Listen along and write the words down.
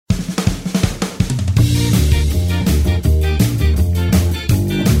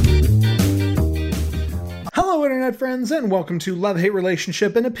Alright friends, and welcome to Love-Hate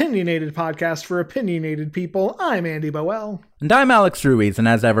Relationship, an opinionated podcast for opinionated people. I'm Andy Boel. And I'm Alex Ruiz, and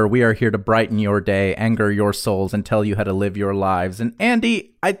as ever, we are here to brighten your day, anger your souls, and tell you how to live your lives. And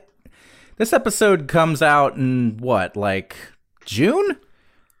Andy, this episode comes out in what, like June?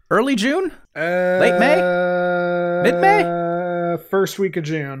 Early June? Late May? Mid-May? First week of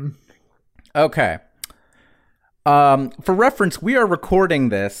June. Okay. For reference, we are recording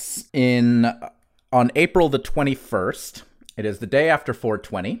this on April the 21st. It is the day after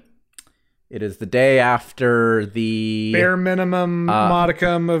 420. It is the day after the bare minimum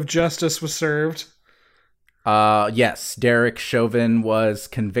modicum of justice was served. Yes, Derek Chauvin was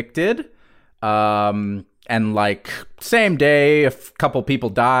convicted. And like same day, a couple people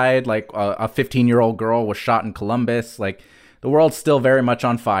died. Like a 15-year-old girl was shot in Columbus. Like the world's still very much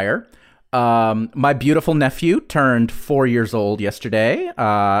on fire. My beautiful nephew turned 4 years old yesterday.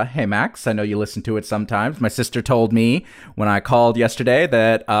 Hey Max, I know you listen to it sometimes. My sister told me when I called yesterday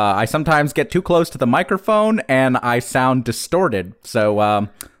that I sometimes get too close to the microphone and I sound distorted. So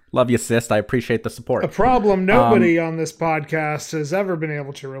love you, sis. I appreciate the support. A problem nobody on this podcast has ever been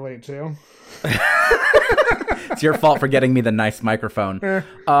able to relate to. It's your fault for getting me the nice microphone.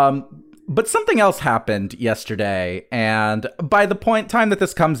 But something else happened yesterday, and by the time that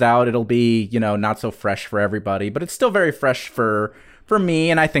this comes out, it'll be, not so fresh for everybody, but it's still very fresh for me,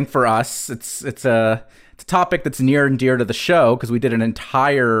 and I think for us. It's a topic that's near and dear to the show, because we did an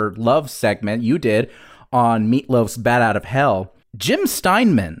entire love segment, you did, on Meatloaf's Bat Out of Hell. Jim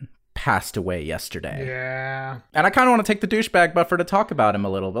Steinman passed away yesterday. Yeah. And I kind of want to take the douchebag buffer to talk about him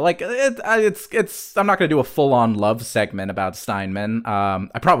a little bit. Like, it's I'm not going to do a full-on love segment about Steinman.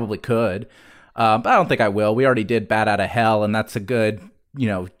 I probably could, but I don't think I will. We already did Bat Out of Hell, and that's a good,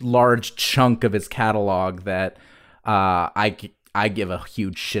 large chunk of his catalog that I give a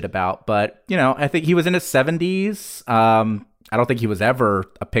huge shit about. But, I think he was in his 70s. I don't think he was ever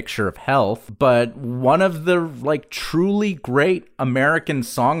a picture of health, but one of the truly great American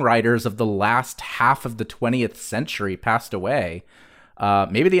songwriters of the last half of the 20th century passed away.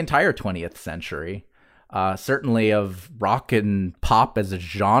 Maybe the entire 20th century, certainly of rock and pop as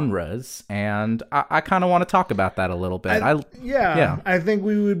genres. And I kind of want to talk about that a little bit. I think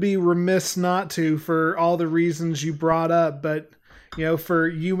we would be remiss not to, for all the reasons you brought up, but for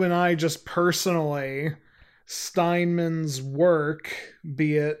you and I just personally, Steinman's work,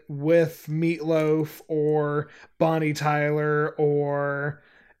 be it with Meatloaf or Bonnie Tyler or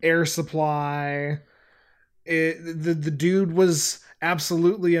Air Supply, the dude was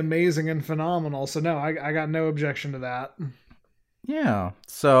absolutely amazing and phenomenal. So no, I got no objection to that. Yeah.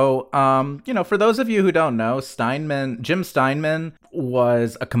 So, for those of you who don't know, Jim Steinman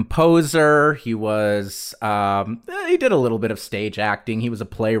was a composer. He was, he did a little bit of stage acting. He was a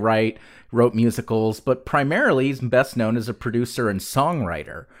playwright, wrote musicals, but primarily he's best known as a producer and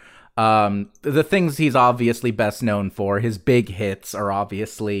songwriter. The things he's obviously best known for, his big hits, are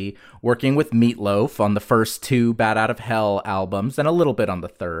obviously working with Meatloaf on the first two Bat Out of Hell albums, and a little bit on the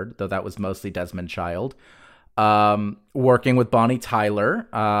third, though that was mostly Desmond Child. Working with Bonnie Tyler,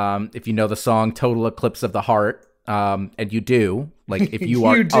 if you know the song Total Eclipse of the Heart, and you do, like, if you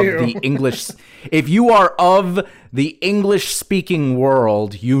are of the English, if you are of the English speaking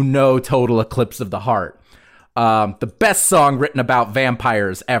world, Total Eclipse of the Heart. The best song written about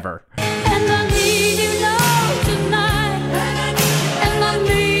vampires ever.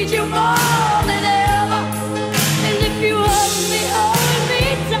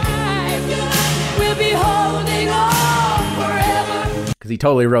 Because he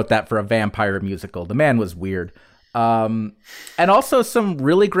totally wrote that for a vampire musical. The man was weird. And also some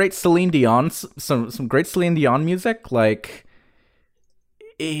really great Celine Dion, some great Celine Dion music. Like,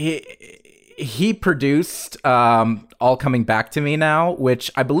 he produced All Coming Back to Me Now, which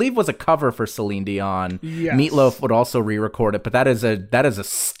I believe was a cover for Celine Dion. Yes. Meatloaf would also re-record it, but that is a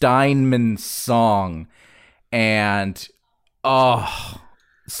Steinman song. And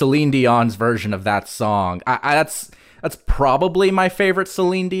Celine Dion's version of that song, that's probably my favorite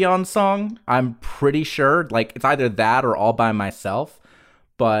Celine Dion song. I'm pretty sure. Like, it's either that or All by Myself.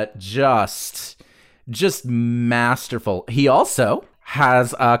 But just masterful. He also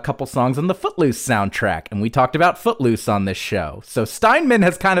has a couple songs on the Footloose soundtrack, and we talked about Footloose on this show. So Steinman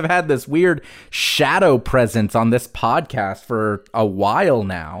has kind of had this weird shadow presence on this podcast for a while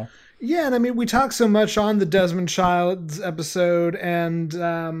now. Yeah, and I mean, we talk so much on the Desmond Childs episode and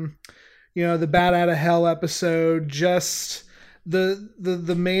the Bat Out of Hell episode. Just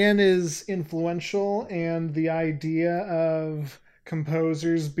the man is influential, and the idea of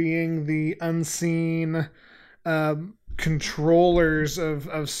composers being the unseen controllers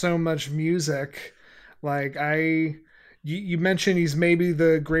of so much music Like you mentioned he's maybe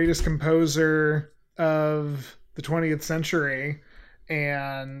the greatest composer of the 20th century,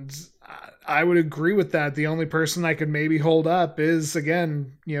 and I would agree with that. The only person I could maybe hold up is,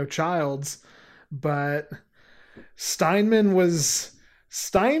 again, Childs, but Steinman was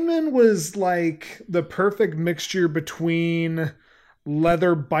like the perfect mixture between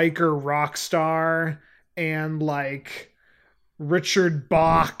leather biker rock star and like Richard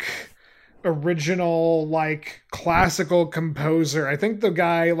Bach original like classical composer. I think the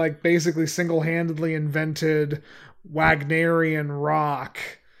guy like basically single-handedly invented Wagnerian rock,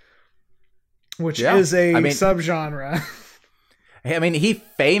 which is a subgenre. I mean, he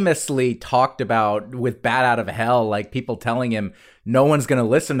famously talked about with Bat Out of Hell, like people telling him no one's going to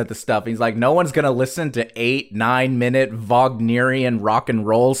listen to the stuff. He's like, no one's going to listen to 8-9 minute Wagnerian rock and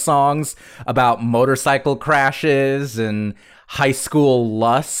roll songs about motorcycle crashes and high school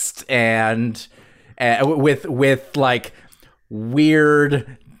lust and with like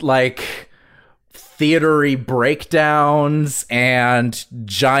weird, like theatery breakdowns and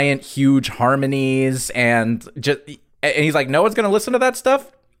giant, huge harmonies and just. And he's like, no one's going to listen to that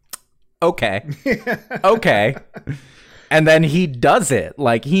stuff? Okay. Okay. And then he does it.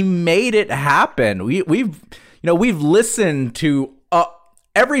 Like, he made it happen. We've listened to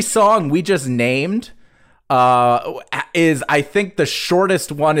every song we just named is, I think the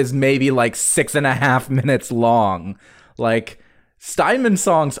shortest one is maybe like 6.5 minutes long. Like, Steinman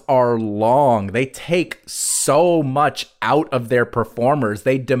songs are long. They take so much out of their performers.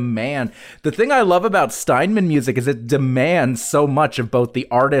 They demand. The thing I love about Steinman music is it demands so much of both the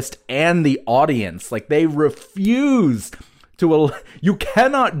artist and the audience. Like, they refuse to. You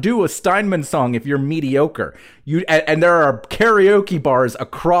cannot do a Steinman song if you're mediocre. And there are karaoke bars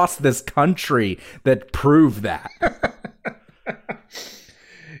across this country that prove that.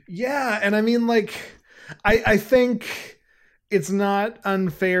 Yeah, and I mean, like, I think it's not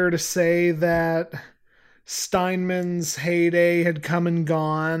unfair to say that Steinman's heyday had come and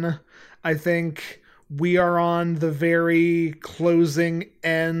gone. I think we are on the very closing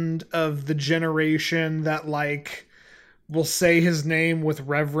end of the generation that, like, will say his name with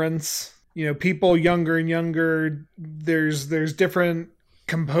reverence. People younger and younger, there's different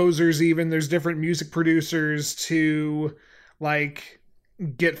composers even, there's different music producers to, like,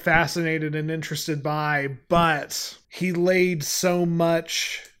 get fascinated and interested by, but he laid so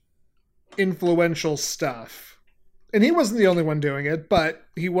much influential stuff. And he wasn't the only one doing it, but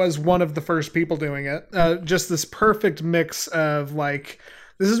he was one of the first people doing it. Just this perfect mix of, like,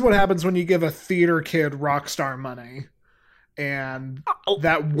 this is what happens when you give a theater kid rock star money. And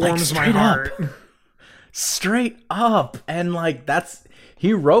that warms my heart. Straight up. And, like,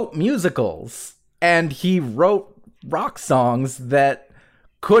 he wrote musicals. And he wrote rock songs that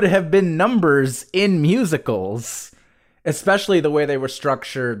could have been numbers in musicals, especially the way they were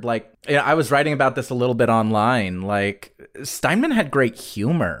structured. Like, I was writing about this a little bit online. Like, Steinman had great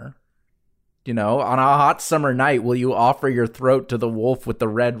humor. On a hot summer night, will you offer your throat to the wolf with the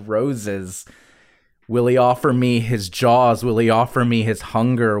red roses? Will he offer me his jaws? Will he offer me his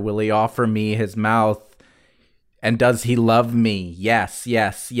hunger? Will he offer me his mouth? And does he love me? Yes,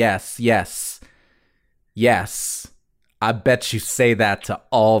 yes, yes, yes. Yes. I bet you say that to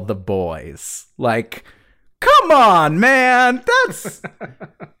all the boys. Like, come on, man.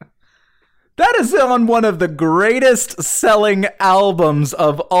 That is on one of the greatest selling albums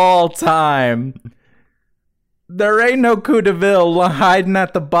of all time. There ain't no coup de ville hiding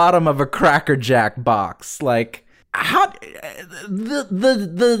at the bottom of a Cracker Jack box. Like, how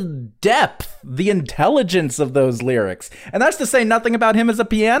the depth, the intelligence of those lyrics. And that's to say nothing about him as a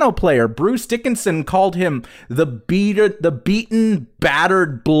piano player. Bruce Dickinson called him the beaten,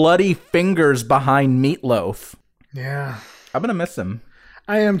 battered, bloody fingers behind Meatloaf. Yeah. I'm gonna miss him.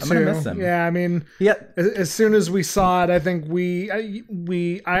 I am too. I'm gonna miss him. Yeah, I mean, as soon as we saw it, I think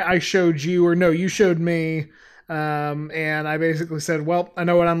I showed you, or no, you showed me, and I basically said, well, I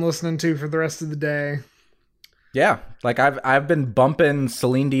know what I'm listening to for the rest of the day. Yeah, like I've been bumping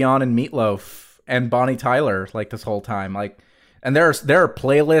Celine Dion and Meatloaf and Bonnie Tyler like this whole time. Like, and there are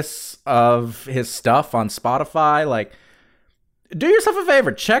playlists of his stuff on Spotify. Like, do yourself a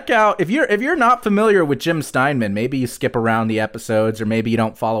favor, check out if you're not familiar with Jim Steinman. Maybe you skip around the episodes, or maybe you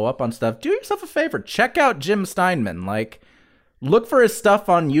don't follow up on stuff. Do yourself a favor, check out Jim Steinman. Like, look for his stuff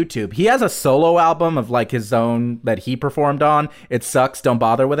on YouTube. He has a solo album of like his own that he performed on. It sucks. Don't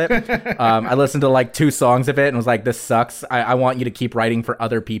bother with it. I listened to like 2 songs of it and was like, this sucks. I want you to keep writing for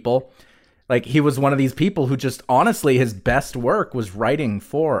other people. Like, he was one of these people who just, honestly, his best work was writing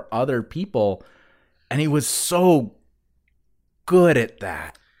for other people. And he was so good at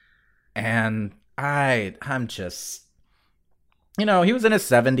that. And I'm just, he was in his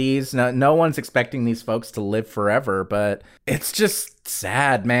 70s. No one's expecting these folks to live forever, but it's just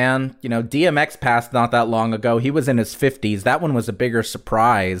sad, man. DMX passed not that long ago. He was in his 50s. That one was a bigger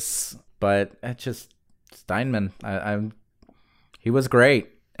surprise, but it's just Steinman. He was great.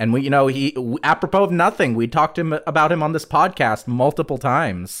 And he apropos of nothing, we talked about him on this podcast multiple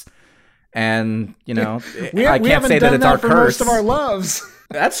times. And, I can't say that it's our curse. Most of our loves.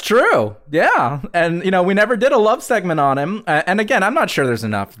 That's true. Yeah. And, we never did a love segment on him. And again, I'm not sure there's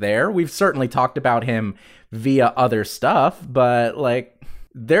enough there. We've certainly talked about him via other stuff, but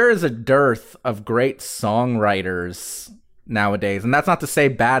there is a dearth of great songwriters nowadays. And that's not to say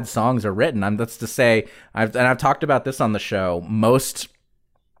bad songs are written. That's to say, I've talked about this on the show. Most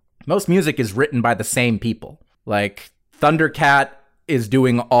music is written by the same people. Thundercat is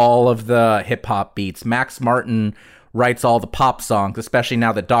doing all of the hip hop beats. Max Martin writes all the pop songs, especially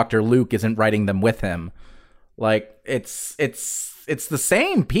now that Dr. Luke isn't writing them with him. It's the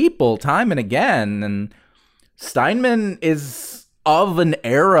same people time and again. And Steinman is of an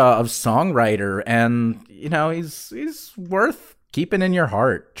era of songwriter, and he's worth keeping in your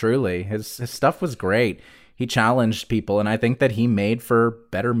heart. Truly, his stuff was great. He challenged people, and I think that he made for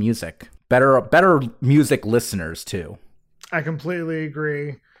better music, better music listeners too. I completely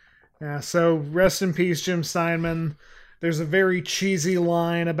agree. Yeah, so rest in peace, Jim Steinman. There's a very cheesy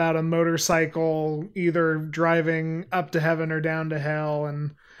line about a motorcycle either driving up to heaven or down to hell,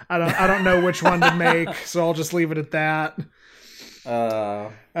 and I don't know which one to make, so I'll just leave it at that.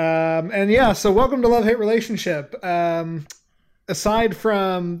 And yeah, so welcome to Love Hate Relationship. Aside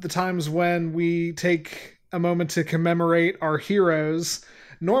from the times when we take a moment to commemorate our heroes,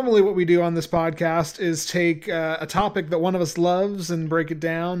 normally what we do on this podcast is take a topic that one of us loves and break it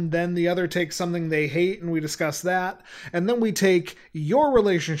down. Then the other takes something they hate and we discuss that. And then we take your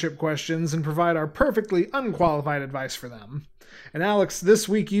relationship questions and provide our perfectly unqualified advice for them. And Alex, this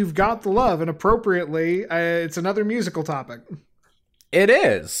week you've got the love, and appropriately, it's another musical topic. It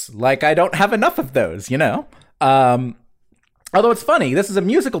is. I don't have enough of those, Although it's funny, this is a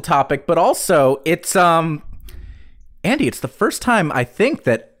musical topic, but also it's, Andy, it's the first time I think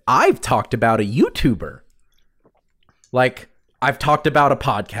that I've talked about a YouTuber. I've talked about a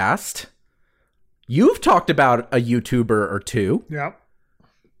podcast. You've talked about a YouTuber or two. Yep.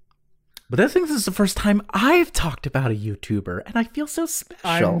 But I think this is the first time I've talked about a YouTuber, and I feel so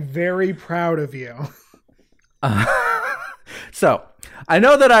special. I'm very proud of you. So, I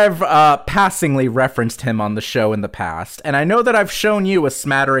know that I've passingly referenced him on the show in the past, and I know that I've shown you a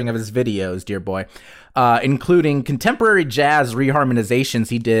smattering of his videos, dear boy, including contemporary jazz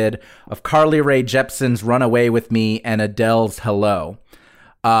reharmonizations he did of Carly Rae Jepsen's Runaway With Me and Adele's Hello.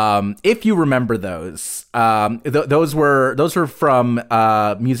 If you remember those, those were from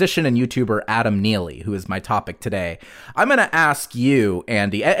musician and YouTuber Adam Neely, who is my topic today. I'm going to ask you,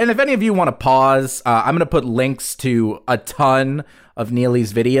 Andy, and if any of you want to pause, I'm going to put links to a ton of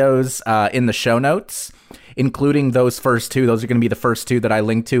Neely's videos in the show notes, including those first two. Those are going to be the first two that I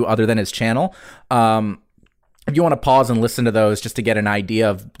link to other than his channel. If you want to pause and listen to those just to get an idea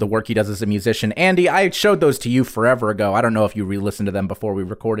of the work he does as a musician. Andy, I showed those to you forever ago. I don't know if you re-listened to them before we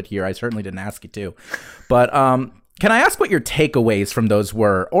recorded here. I certainly didn't ask you to. But can I ask what your takeaways from those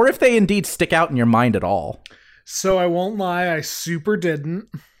were, or if they indeed stick out in your mind at all? So I won't lie, I super didn't.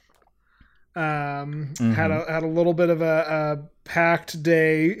 Had a little bit of a packed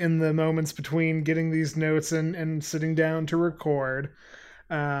day in the moments between getting these notes and sitting down to record.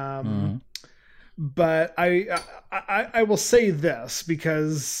 But I will say this,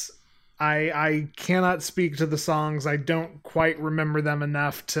 because I cannot speak to the songs. I don't quite remember them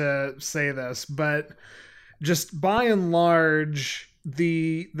enough to say this, but just by and large,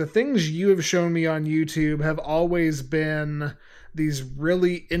 the things you have shown me on YouTube have always been these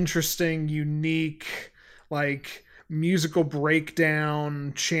really interesting, unique, musical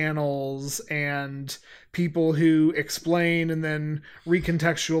breakdown channels and people who explain and then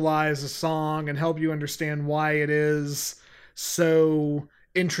recontextualize a song and help you understand why it is so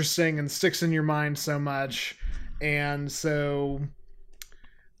interesting and sticks in your mind so much. And so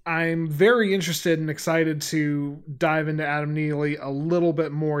I'm very interested and excited to dive into Adam Neely a little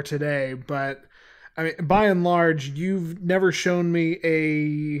bit more today, but I mean, by and large, you've never shown me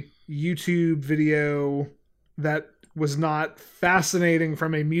a YouTube video that was not fascinating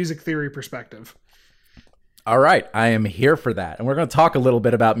from a music theory perspective. All right, I am here for that. And we're going to talk a little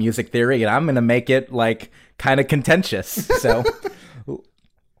bit about music theory, and I'm going to make it kind of contentious. So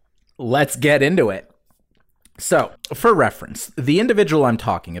let's get into it. So, for reference, the individual I'm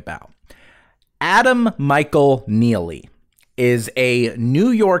talking about, Adam Michael Neely, is a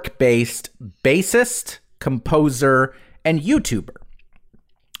New York-based bassist, composer, and YouTuber.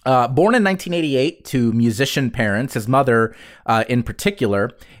 Born in 1988 to musician parents, his mother, in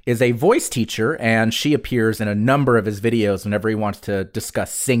particular, is a voice teacher, and she appears in a number of his videos whenever he wants to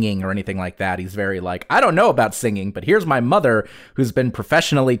discuss singing or anything like that. He's very like, I don't know about singing, but here's my mother who's been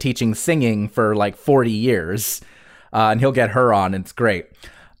professionally teaching singing for like 40 years, and he'll get her on, and it's great.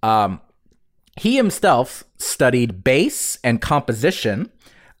 He himself studied bass and composition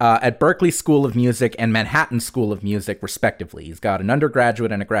at Berklee School of Music and Manhattan School of Music, respectively. He's got an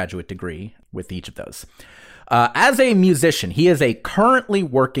undergraduate and a graduate degree with each of those. As a musician, he is a currently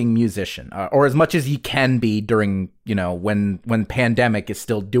working musician, or as much as he can be during, when pandemic is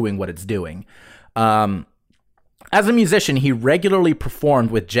still doing what it's doing. As a musician, he regularly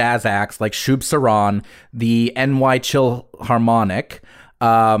performed with jazz acts like Shub Saran, the NY Chill Harmonic,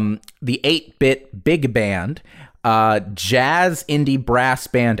 the 8-Bit Big Band, jazz indie brass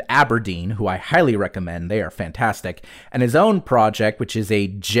band Aberdeen, who I highly recommend. They are fantastic. And his own project, which is a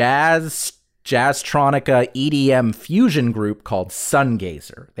jazztronica EDM fusion group called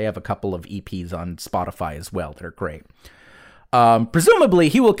Sungazer. They have a couple of EPs on Spotify as well. They're great. Presumably,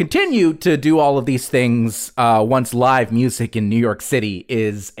 he will continue to do all of these things once live music in New York City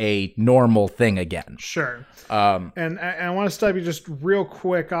is a normal thing again. Sure. And I want to stop you just real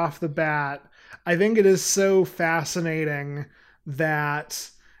quick off the bat. I think it is so fascinating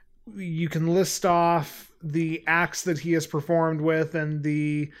that you can list off the acts that he has performed with and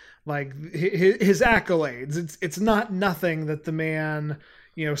the his accolades. It's not nothing that the man,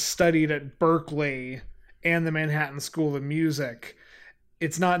 studied at Berklee and the Manhattan School of Music.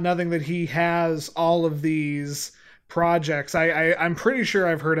 It's not nothing that he has all of these projects. I'm pretty sure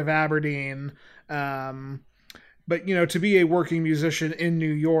I've heard of Aberdeen, but to be a working musician in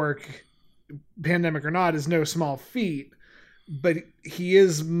New York, pandemic or not, is no small feat, but he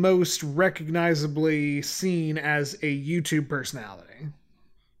is most recognizably seen as a YouTube personality.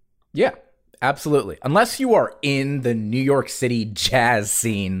 Yeah, absolutely. Unless you are in the New York City jazz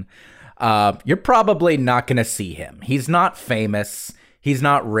scene, you're probably not going to see him. He's not famous. He's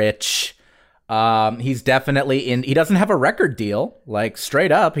not rich. He's definitely he doesn't have a record deal. Like,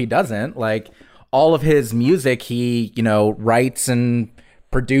 straight up, he doesn't. Like, all of his music, he, writes and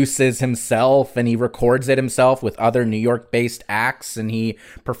produces himself, and he records it himself with other New York-based acts, and he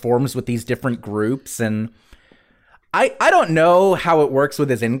performs with these different groups. And I don't know how it works with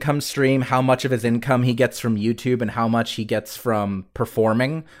his income stream, how much of his income he gets from YouTube and how much he gets from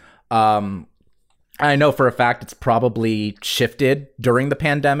performing. I know for a fact it's probably shifted during the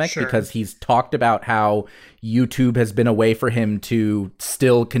pandemic, sure, because he's talked about how YouTube has been a way for him to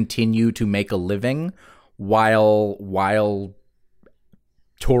still continue to make a living while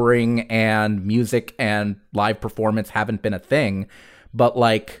touring and music and live performance haven't been a thing. But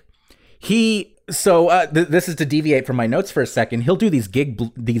this is to deviate from my notes for a second. He'll do these gig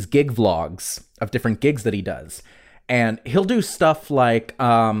vlogs of different gigs that he does, and he'll do stuff like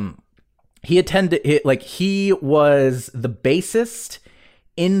he was the bassist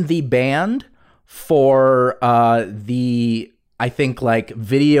in the band for the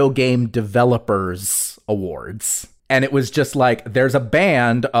Video Game Developers Awards. And it was just there's a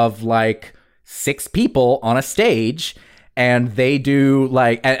band of 6 people on a stage, and they do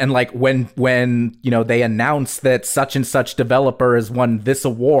when they announce that such and such developer has won this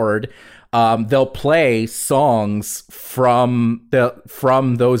award, they'll play songs from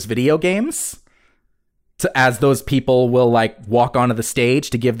those video games as those people will walk onto the stage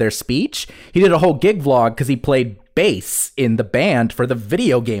to give their speech. He did a whole gig vlog because he played bass in the band for the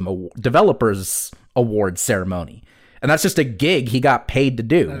Video Game Developers Awards ceremony. And that's just a gig he got paid to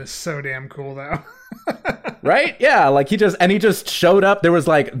do. That is so damn cool, though. Right? Yeah, he just showed up. There is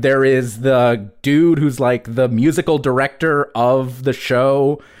the dude who's the musical director of the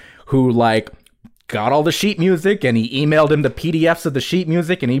show who got all the sheet music, and he emailed him the PDFs of the sheet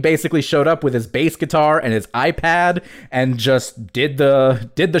music, and he basically showed up with his bass guitar and his iPad and just did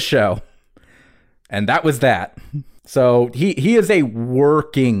the show. And that was that. So he is a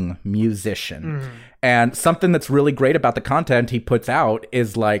working musician. Mm. And something that's really great about the content he puts out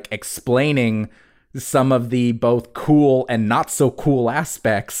is explaining some of the both cool and not so cool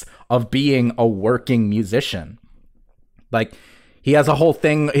aspects of being a working musician. He has a whole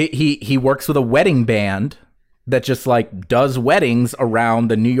thing. He works with a wedding band that just does weddings around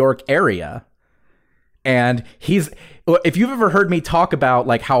the New York area. And if you've ever heard me talk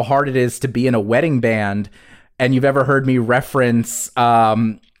about how hard it is to be in a wedding band, and you've ever heard me reference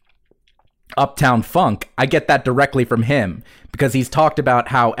Uptown Funk, I get that directly from him because he's talked about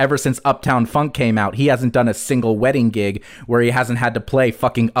how ever since Uptown Funk came out, he hasn't done a single wedding gig where he hasn't had to play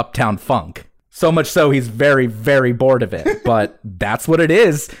fucking Uptown Funk. So much so he's very, very bored of it. But that's what it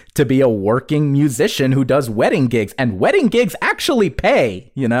is to be a working musician who does wedding gigs. And wedding gigs actually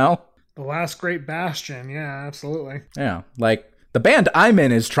pay, you know? The last great bastion. Yeah, absolutely. Yeah, like the band I'm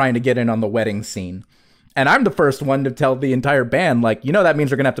in is trying to get in on the wedding scene. And I'm the first one to tell the entire band, like, you know, that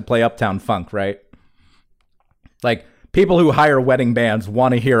means we're going to have to play Uptown Funk, right? Like, people who hire wedding bands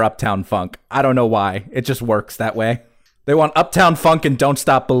want to hear Uptown Funk. I don't know why. It just works that way. They want Uptown Funk and Don't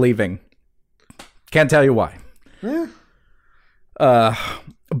Stop Believing. Can't tell you why.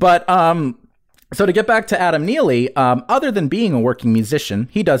 So to get back to Adam Neely, other than being a working musician,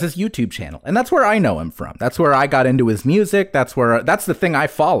 he does his YouTube channel. And that's where I know him from. That's where I got into his music. That's the thing I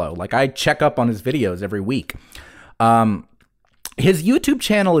follow. Like, I check up on his videos every week. His YouTube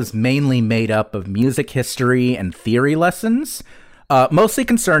channel is mainly made up of music history and theory lessons, mostly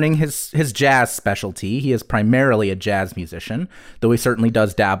concerning his jazz specialty. He is primarily a jazz musician, though he certainly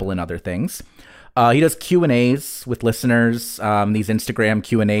does dabble in other things. He does Q&As with listeners, these Instagram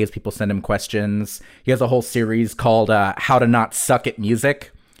Q&As. People send him questions. He has a whole series called How to Not Suck at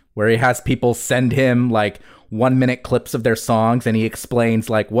Music, where he has people send him like 1-minute clips of their songs, and he explains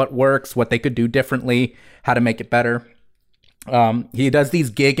like what works, what they could do differently, how to make it better. He does these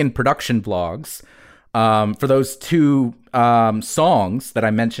gig and production vlogs. For those two songs that I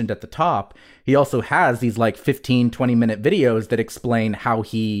mentioned at the top, he also has these like 15-20-minute videos that explain how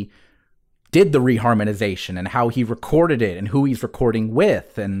he did the reharmonization and how he recorded it and who he's recording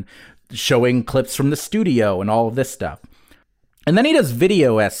with and showing clips from the studio and all of this stuff. And then he does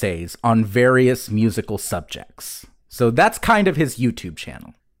video essays on various musical subjects. So that's kind of his YouTube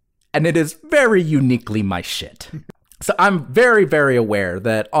channel. And it is very uniquely my shit. So I'm very, very aware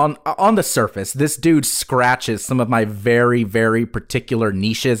that on the surface, this dude scratches some of my very, very particular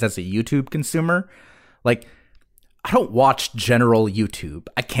niches as a YouTube consumer. Like, I don't watch general YouTube.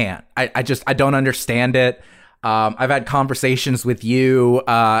 I can't. I don't understand it. I've had conversations with you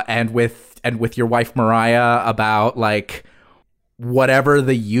and with your wife Mariah about like whatever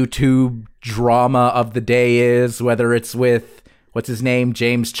the YouTube drama of the day is, whether it's with what's his name,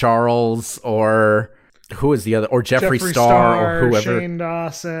 James Charles, or who is the other, or Jeffree Star, or whoever, Shane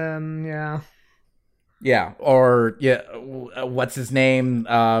Dawson, yeah, or what's his name,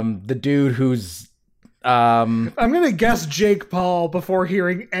 the dude who's I'm gonna guess Jake Paul before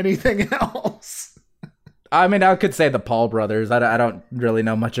hearing anything else. I mean, I could say the Paul brothers. I don't really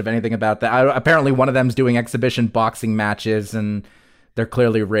know much of anything about that. Apparently, one of them's doing exhibition boxing matches, and they're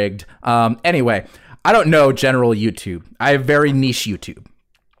clearly rigged. Anyway, I don't know general YouTube. I have very niche YouTube.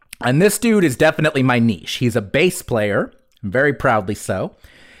 And this dude is definitely my niche. He's a bass player, very proudly so.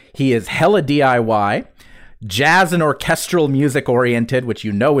 He is hella DIY, jazz and orchestral music oriented, which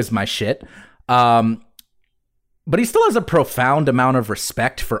you know is my shit. But he still has a profound amount of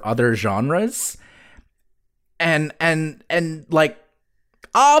respect for other genres. And like,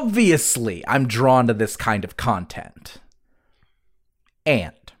 obviously, I'm drawn to this kind of content.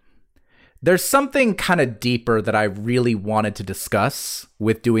 And there's something kind of deeper that I really wanted to discuss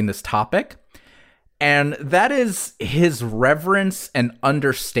with doing this topic. And that is his reverence and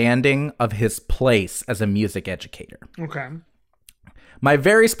understanding of his place as a music educator. Okay. My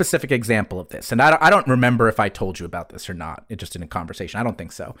very specific example of this, and I don't remember if I told you about this or not, it just in a conversation. I don't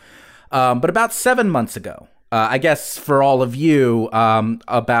think so. But about 7 months ago, I guess for all of you,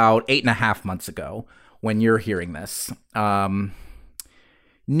 about 8.5 months ago, when you're hearing this,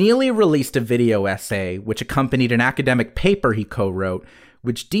 Neely released a video essay which accompanied an academic paper he co-wrote,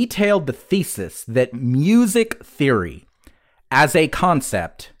 which detailed the thesis that music theory, as a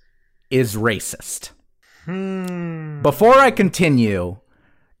concept, is racist. Before I continue,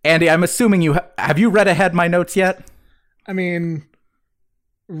 Andy, I'm assuming have you read ahead my notes yet? I mean,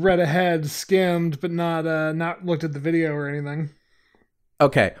 read ahead, skimmed, but not looked at the video or anything.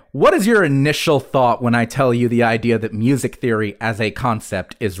 Okay, what is your initial thought when I tell you the idea that music theory as a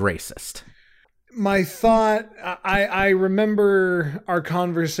concept is racist? My thought, I remember our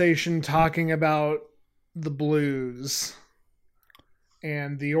conversation talking about the blues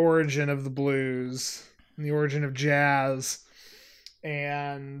and the origin of the blues and the origin of jazz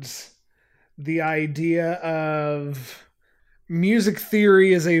and the idea of music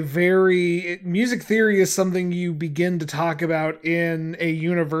theory is something you begin to talk about in a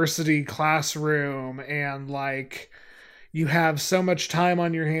university classroom, and like you have so much time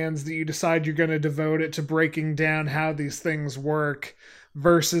on your hands that you decide you're going to devote it to breaking down how these things work,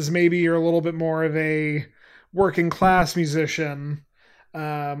 versus maybe you're a little bit more of a working class musician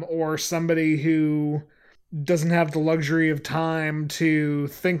or somebody who doesn't have the luxury of time to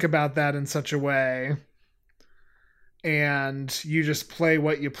think about that in such a way, and you just play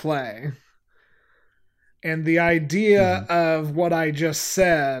what you play. And the idea of what I just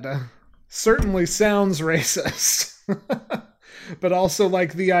said certainly sounds racist, but also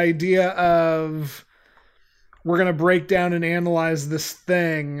like the idea of we're going to break down and analyze this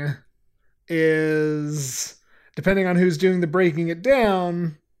thing is, depending on who's doing the breaking it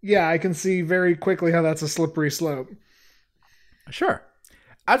down, yeah, I can see very quickly how that's a slippery slope. Sure.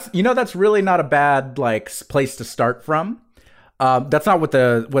 That's really not a bad place to start from. That's not what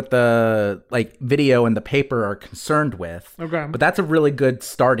the like video and the paper are concerned with. Okay. But that's a really good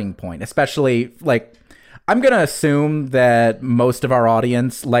starting point, especially like I'm going to assume that most of our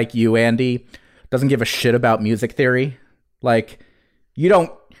audience, like you, Andy, doesn't give a shit about music theory. Like you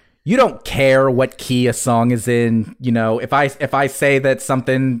don't care what key a song is in. If I say that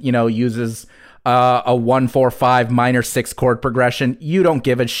something, uses a 1-4-5 minor 6 chord progression, you don't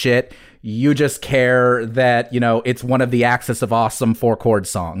give a shit. You just care that, it's one of the Axis of Awesome 4-chord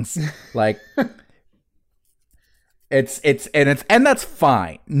songs. Like and that's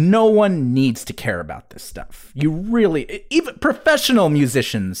fine. No one needs to care about this stuff. Even professional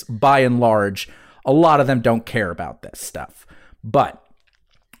musicians, by and large, a lot of them don't care about this stuff. But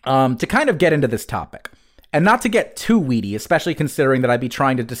to kind of get into this topic, and not to get too weedy, especially considering that I'd be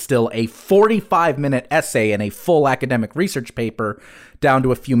trying to distill a 45-minute essay and a full academic research paper down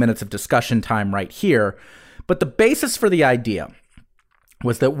to a few minutes of discussion time right here, but the basis for the idea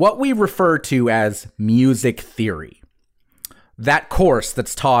was that what we refer to as music theory, that course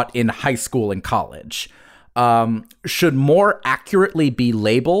that's taught in high school and college, should more accurately be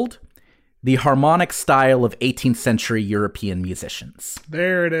labeled the harmonic style of 18th century European musicians.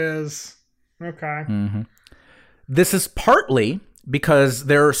 There it is. Okay. Mm-hmm. This is partly because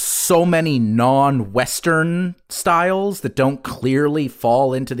there are so many non-Western styles that don't clearly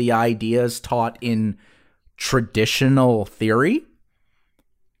fall into the ideas taught in traditional theory.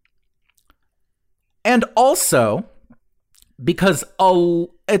 And also because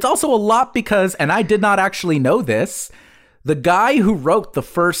it's also a lot because, and I did not actually know this, the guy who wrote the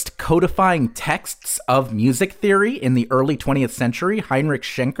first codifying texts of music theory in the early 20th century, Heinrich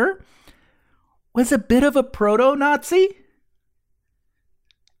Schenker, was a bit of a proto-Nazi.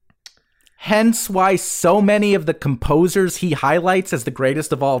 Hence why so many of the composers he highlights as the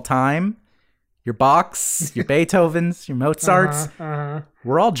greatest of all time, your Bachs, your Beethovens, your Mozarts,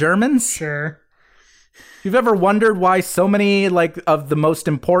 were all Germans. Sure. If you've ever wondered why so many of the most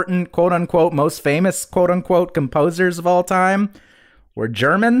important, quote unquote, most famous, quote unquote, composers of all time were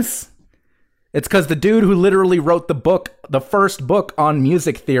Germans, it's because the dude who literally wrote the first book on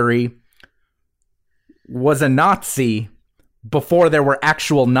music theory, was a Nazi before there were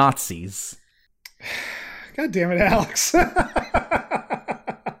actual Nazis. God damn it, Alex.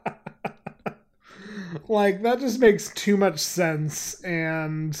 That just makes too much sense,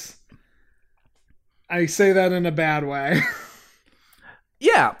 and I say that in a bad way.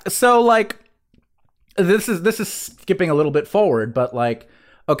 Yeah, so this is skipping a little bit forward, but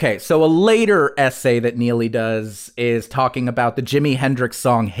okay, so a later essay that Neely does is talking about the Jimi Hendrix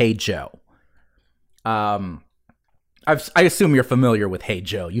song Hey Joe. I assume you're familiar with Hey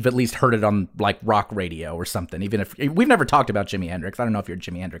Joe. You've at least heard it on rock radio or something, even if we've never talked about Jimi Hendrix. I don't know if you're a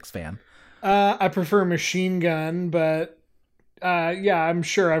Jimi Hendrix fan. I prefer Machine Gun, but yeah, I'm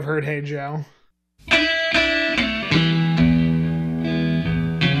sure I've heard Hey Joe.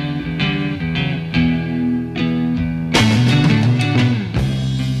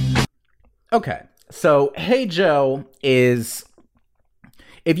 Okay, so Hey Joe is,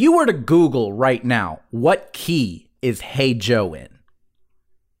 if you were to Google right now, what key is Hey Joe in?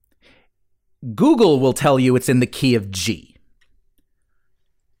 Google will tell you it's in the key of G.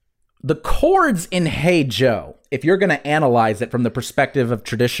 The chords in Hey Joe, if you're going to analyze it from the perspective of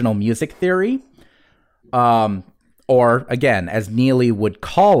traditional music theory, or again, as Neely would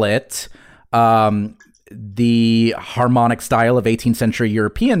call it, the harmonic style of 18th century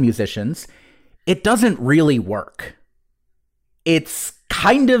European musicians, it doesn't really work. It's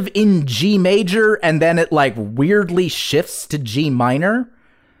kind of in G major, and then it weirdly shifts to G minor.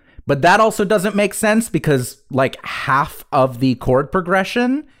 But that also doesn't make sense because half of the chord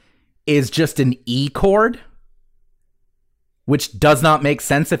progression is just an E chord, which does not make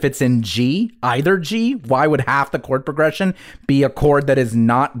sense if it's in G, either G. Why would half the chord progression be a chord that is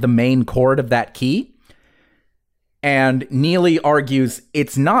not the main chord of that key? And Neely argues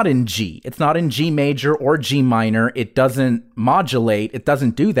it's not in G. It's not in G major or G minor. It doesn't modulate. It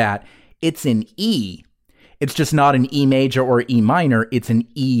doesn't do that. It's in E. It's just not an E major or E minor, it's an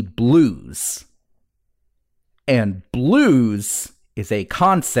E blues. And blues is a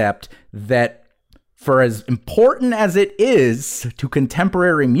concept that, for as important as it is to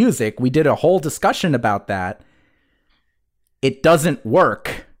contemporary music, we did a whole discussion about that, it doesn't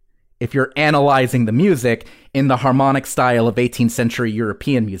work if you're analyzing the music in the harmonic style of 18th century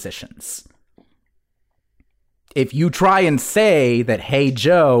European musicians. If you try and say that Hey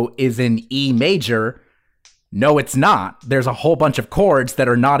Joe is in E major, no, it's not. There's a whole bunch of chords that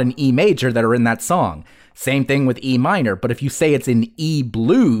are not in E major that are in that song. Same thing with E minor. But if you say it's in E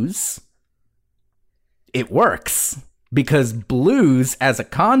blues, it works. Because blues as a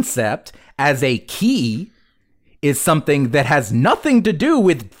concept, as a key, is something that has nothing to do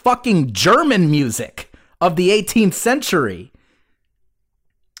with fucking German music of the 18th century.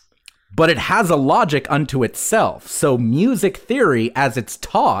 But it has a logic unto itself. So music theory, as it's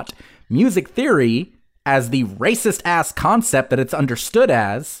taught, music theory, as the racist-ass concept that it's understood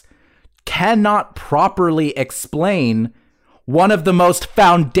as, cannot properly explain one of the most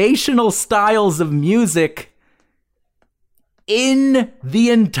foundational styles of music in the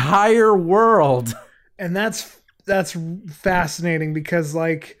entire world. And that's fascinating because,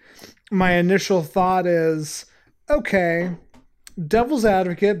 like, my initial thought is, okay, devil's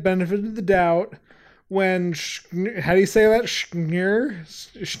advocate, benefit of the doubt, when, how do you say that? Schenker,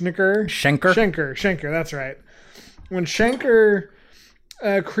 that's right. When Schenker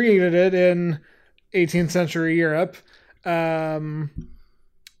created it in 18th century Europe. Early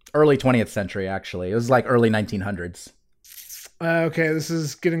 20th century, actually. It was like early 1900s. Okay, this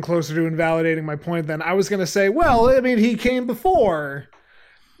is getting closer to invalidating my point then. I was going to say, well, I mean, he came before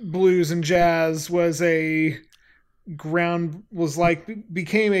blues and jazz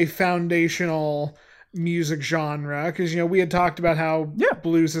became a foundational music genre. Because, we had talked about how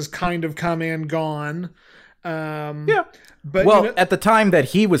blues has kind of come and gone. But at the time that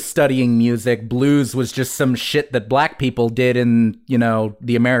he was studying music, blues was just some shit that black people did in,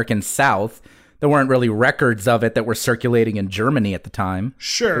 the American South. There weren't really records of it that were circulating in Germany at the time.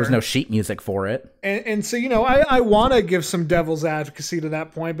 Sure. There was no sheet music for it. And so, I want to give some devil's advocacy to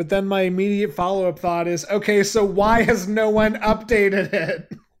that point, but then my immediate follow-up thought is, okay, so why has no one updated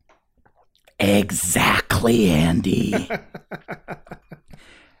it? Exactly, Andy.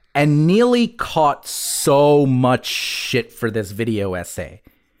 And Neely caught so much shit for this video essay.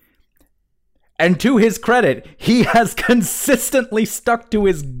 And to his credit, he has consistently stuck to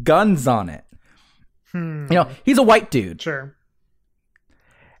his guns on it. He's a white dude. Sure.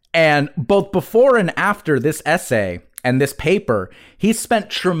 And both before and after this essay and this paper, he spent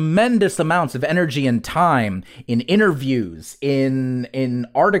tremendous amounts of energy and time in interviews, in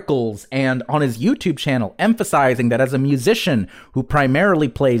articles, and on his YouTube channel, emphasizing that as a musician who primarily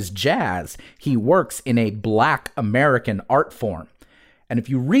plays jazz, he works in a Black American art form. And if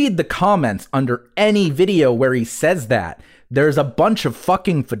you read the comments under any video where he says that, there's a bunch of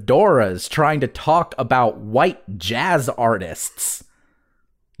fucking fedoras trying to talk about white jazz artists.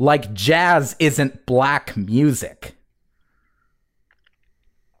 Like jazz isn't black music.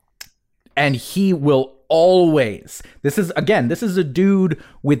 And he will always, this is a dude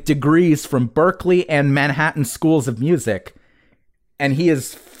with degrees from Berkeley and Manhattan schools of music. And he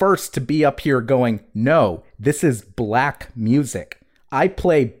is first to be up here going, no, this is black music. I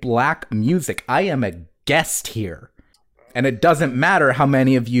play black music. I am a guest here. And it doesn't matter how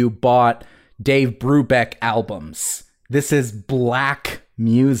many of you bought Dave Brubeck albums. This is black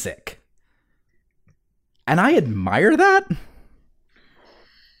music. And I admire that.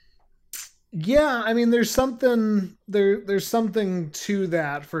 Yeah, I mean, there's something to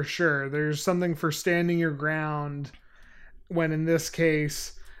that for sure. There's something for standing your ground when, in this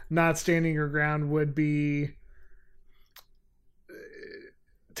case, not standing your ground would be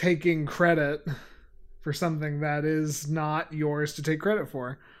taking credit for something that is not yours to take credit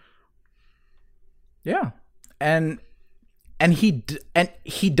for. Yeah. And he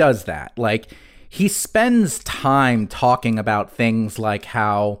does that. Like, he spends time talking about things like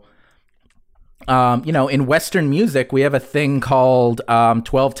how in Western music, we have a thing called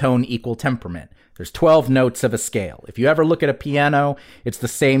 12-tone equal temperament. There's 12 notes of a scale. If you ever look at a piano, it's the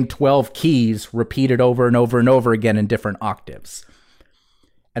same 12 keys repeated over and over and over again in different octaves.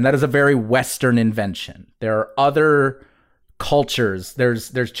 And that is a very Western invention. There are other cultures. There's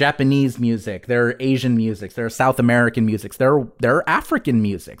Japanese music. There are Asian musics. There are South American musics. There are African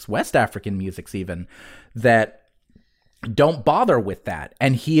musics, West African musics even, that don't bother with that.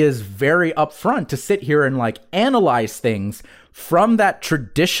 And he is very upfront to sit here and analyze things from that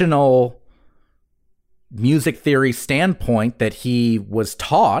traditional music theory standpoint that he was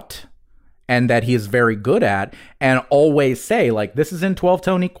taught and that he is very good at, and always say, like, this is in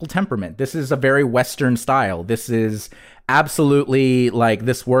 12-tone equal temperament. This is a very Western style. This is absolutely, like,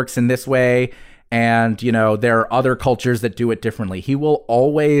 this works in this way, and, you know, there are other cultures that do it differently. He will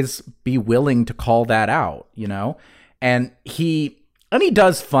always be willing to call that out, you know? And he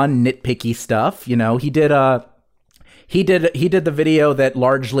does fun, nitpicky stuff, you know? He did the video that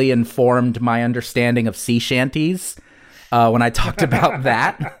largely informed my understanding of sea shanties when I talked about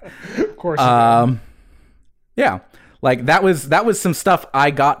that. Of course. Yeah, like that was some stuff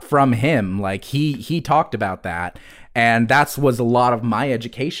I got from him. Like he talked about that, and that was a lot of my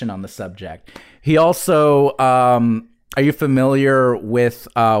education on the subject. He also, are you familiar with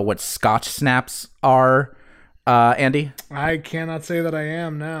what Scotch snaps are, Andy? I cannot say that I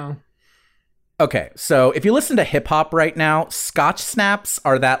am now. Okay, so if you listen to hip hop right now, Scotch snaps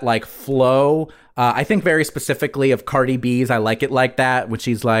are that like flow. I think very specifically of Cardi B's "I Like It Like That," which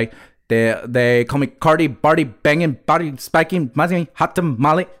she's like, they call me Cardi, Barty, banging, body spiking, mazzy, hot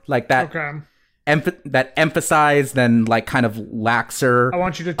tamale, like that. Okay. That emphasize, then like kind of laxer. I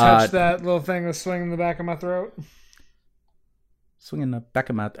want you to touch that little thing that's swinging in the back of my throat. Swinging the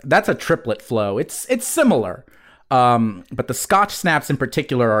back of my. That's a triplet flow. It's similar. But the Scotch snaps in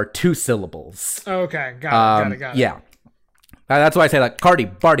particular are 2 syllables. Okay, got it. Yeah. That's why I say like Cardi,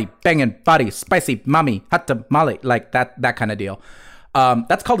 Barty, banging, body, spicy, mommy, hot tamale, like that kind of deal.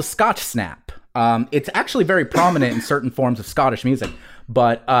 That's called a Scotch snap. It's actually very prominent in certain forms of Scottish music,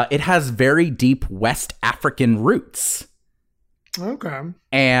 but it has very deep West African roots. Okay.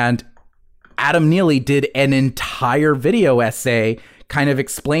 And Adam Neely did an entire video essay kind of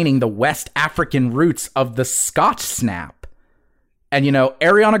explaining the West African roots of the Scotch snap. And, you know,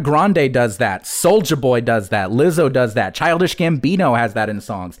 Ariana Grande does that. Soulja Boy does that. Lizzo does that. Childish Gambino has that in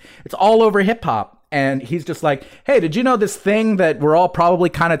songs. It's all over hip hop. And he's just like, hey, did you know this thing that we're all probably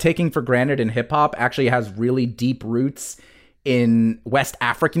kind of taking for granted in hip hop actually has really deep roots in West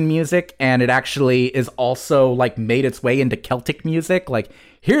African music? And it actually is also like made its way into Celtic music. Like,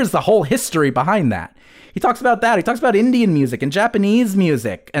 here's the whole history behind that. He talks about that. He talks about Indian music and Japanese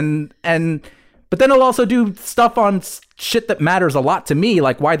music, but then he'll also do stuff on shit that matters a lot to me,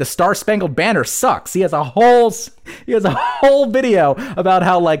 like why the Star Spangled Banner sucks. He has a whole video about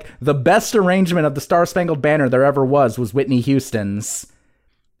how like the best arrangement of the Star Spangled Banner there ever was Whitney Houston's,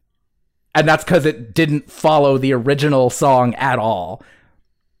 and that's because it didn't follow the original song at all.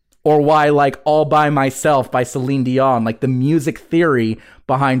 Or why, like, All By Myself by Celine Dion, like, the music theory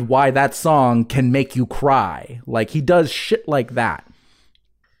behind why that song can make you cry. Like, he does shit like that.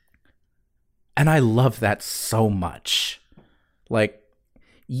 And I love that so much. Like,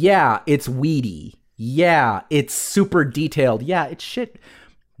 yeah, it's weedy. Yeah, it's super detailed. Yeah, it's shit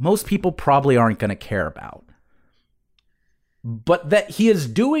most people probably aren't going to care about. But that he is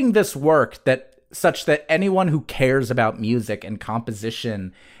doing this work such that anyone who cares about music and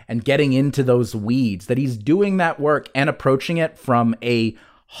composition and getting into those weeds, that he's doing that work and approaching it from a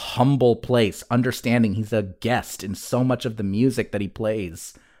humble place, understanding he's a guest in so much of the music that he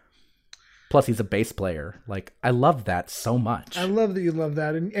plays. Plus, he's a bass player. Like, I love that so much. I love that you love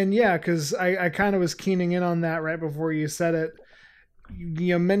that. And yeah, because I kind of was keening in on that right before you said it.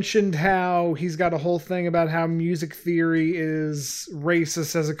 You mentioned how he's got a whole thing about how music theory is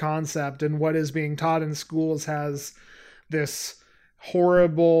racist as a concept, and what is being taught in schools has this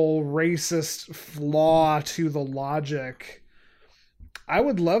horrible racist flaw to the logic. I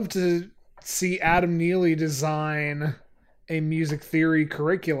would love to see Adam Neely design a music theory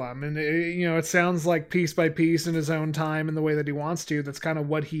curriculum, and it sounds like piece by piece in his own time in the way that he wants to. That's kind of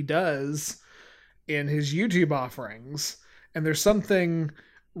what he does in his YouTube offerings. And there's something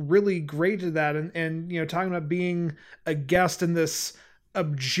really great to that. And talking about being a guest in this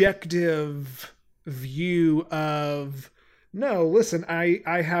objective view of, no, listen,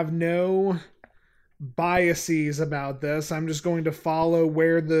 I have no biases about this. I'm just going to follow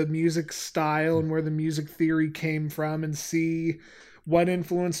where the music style and where the music theory came from and see what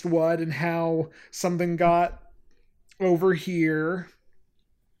influenced what and how something got over here.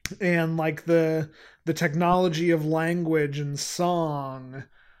 And like the technology of language and song,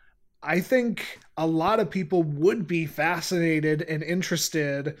 I think a lot of people would be fascinated and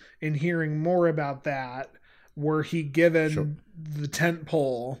interested in hearing more about that were he given the tent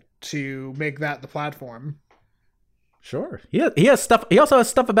pole to make that the platform. Sure. He has stuff. He also has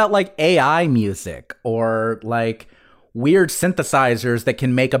stuff about like AI music or like weird synthesizers that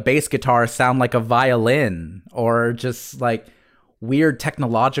can make a bass guitar sound like a violin, or just like weird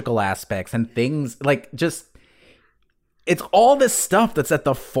technological aspects and things like just, it's all this stuff that's at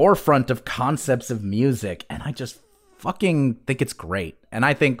the forefront of concepts of music. And I just fucking think it's great. And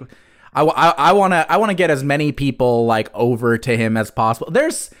I think I want to get as many people like over to him as possible.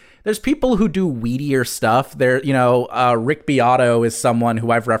 There's people who do weedier stuff. There, Rick Beato is someone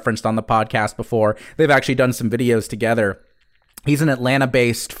who I've referenced on the podcast before. They've actually done some videos together. He's an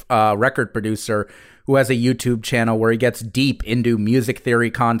Atlanta-based record producer who has a YouTube channel where he gets deep into music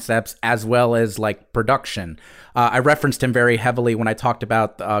theory concepts as well as like production. I referenced him very heavily when I talked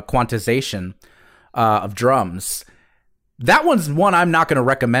about quantization of drums. That one's one I'm not going to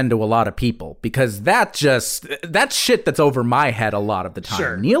recommend to a lot of people because that's shit that's over my head a lot of the time.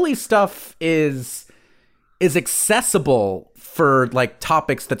 Sure. Neely's stuff is accessible for like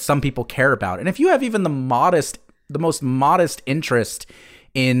topics that some people care about. And if you have even the most modest interest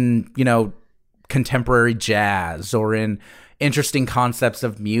in, contemporary jazz or in interesting concepts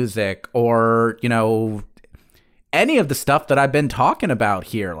of music or, any of the stuff that I've been talking about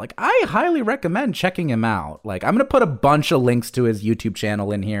here, like I highly recommend checking him out. Like I'm going to put a bunch of links to his YouTube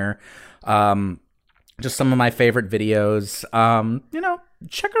channel in here. Just some of my favorite videos.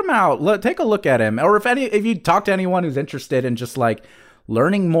 Check him out. Take a look at him. Or if you talk to anyone who's interested in just like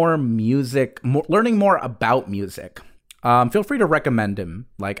learning more music, learning more about music, feel free to recommend him.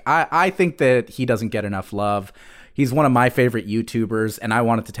 Like I think that he doesn't get enough love. He's one of my favorite YouTubers, and I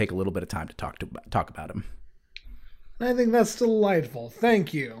wanted to take a little bit of time to talk about him. I think that's delightful.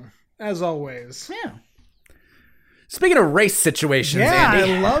 Thank you, as always. Yeah. Speaking of race situations, yeah,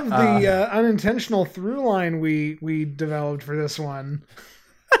 Andy, I love the unintentional through line we developed for this one.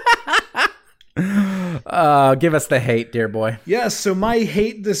 Give us the hate, dear boy. Yes, so my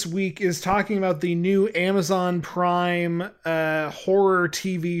hate this week is talking about the new Amazon Prime horror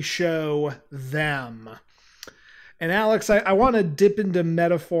TV show, Them. And Alex, I want to dip into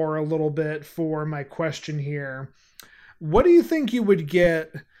metaphor a little bit for my question here. What do you think you would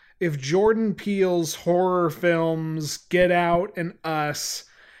get if Jordan Peele's horror films Get Out and Us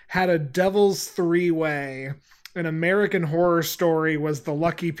had a devil's three-way and American Horror Story was the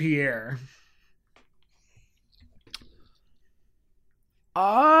Lucky Pierre?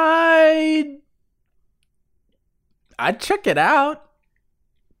 I'd check it out.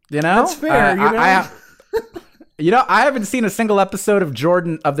 That's fair. I haven't seen a single episode of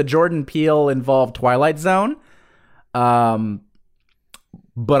the Jordan Peele involved Twilight Zone. But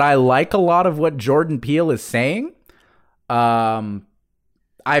I like a lot of what Jordan Peele is saying. I've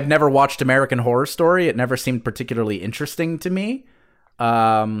never watched American Horror Story. It never seemed particularly interesting to me.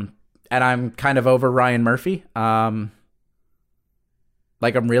 And I'm kind of over Ryan Murphy. I'm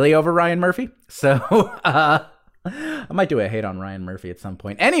really over Ryan Murphy. So, I might do a hate on Ryan Murphy at some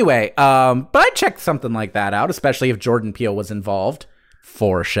point. Anyway, but I'd check something like that out, especially if Jordan Peele was involved.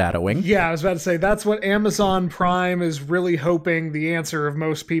 Foreshadowing. Yeah, I was about to say, that's what Amazon Prime is really hoping the answer of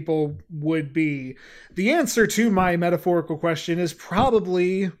most people would be. The answer to my metaphorical question is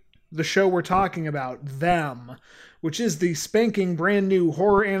probably the show we're talking about, Them, which is the spanking brand new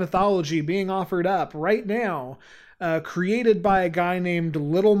horror anthology being offered up right now, created by a guy named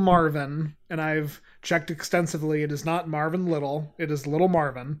Little Marvin, and I've checked extensively. It is not Marvin Little, it is Little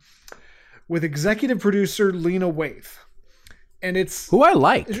Marvin, with executive producer Lena Waithe. And it's who I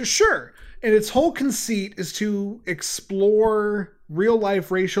like. Sure. And its whole conceit is to explore real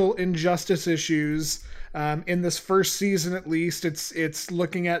life racial injustice issues. In this first season, at least, it's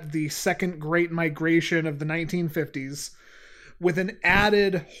looking at the second Great Migration of the 1950s with an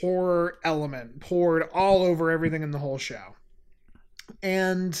added horror element poured all over everything in the whole show.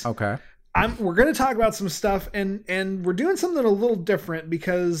 And okay, we're going to talk about some stuff, and we're doing something a little different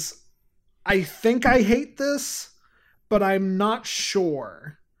because I think I hate this, but I'm not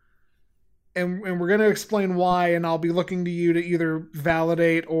sure. And we're going to explain why, and I'll be looking to you to either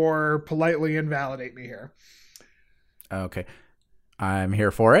validate or politely invalidate me here. Okay. I'm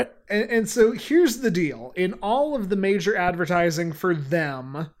here for it. And so here's the deal. In all of the major advertising for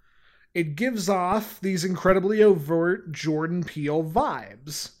Them, it gives off these incredibly overt Jordan Peele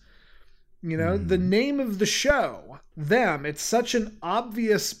vibes. The name of the show, Them, it's such an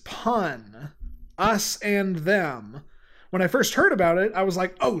obvious pun. Us and Them. When I first heard about it, I was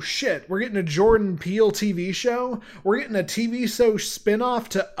like, oh shit, we're getting a Jordan Peele TV show? We're getting a TV show spinoff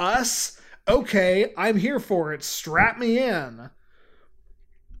to Us? Okay, I'm here for it. Strap me in.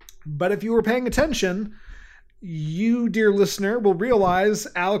 But if you were paying attention, you, dear listener, will realize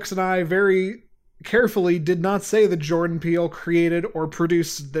Alex and I very carefully did not say that Jordan Peele created or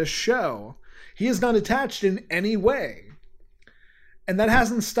produced this show. He is not attached in any way. And that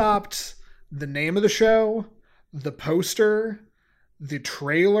hasn't stopped the name of the show, the poster, the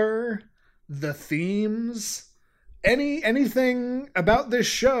trailer, the themes, anything about this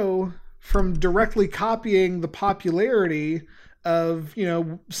show from directly copying the popularity of,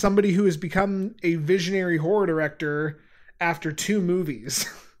 somebody who has become a visionary horror director after 2 movies.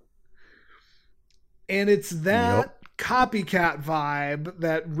 And it's that copycat vibe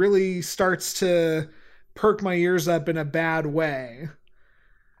that really starts to perk my ears up in a bad way,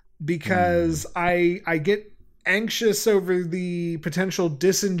 because I get anxious over the potential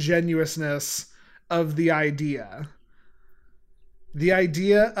disingenuousness of the idea. The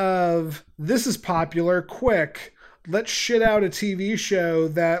idea of, this is popular, quick, let's shit out a TV show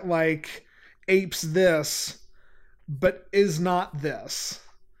that like apes this, but is not this.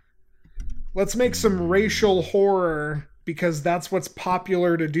 Let's make some racial horror because that's what's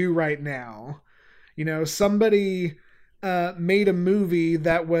popular to do right now. Somebody made a movie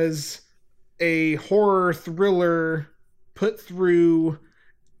that was a horror thriller put through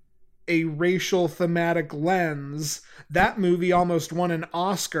a racial thematic lens. That movie almost won an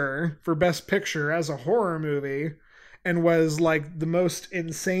Oscar for Best Picture as a horror movie, and was like the most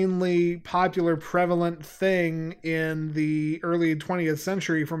insanely popular, prevalent thing in the early 20th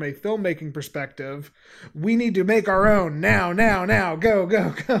century from a filmmaking perspective. We need to make our own now, go,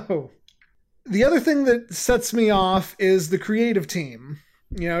 go, go. The other thing that sets me off is the creative team.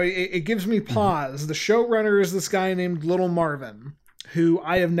 It gives me pause. The showrunner is this guy named Little Marvin, who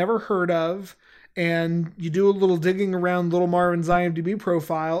I have never heard of. And you do a little digging around Little Marvin's IMDb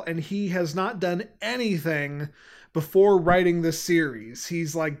profile, and he has not done anything before writing this series.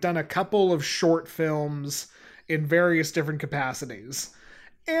 He's like done a couple of short films in various different capacities.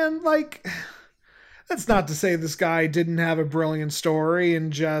 And like, that's not to say this guy didn't have a brilliant story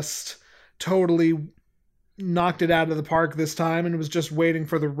and just totally knocked it out of the park this time and was just waiting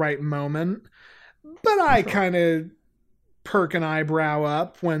for the right moment. But I kind of perk an eyebrow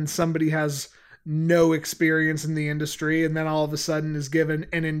up when somebody has no experience in the industry and then all of a sudden is given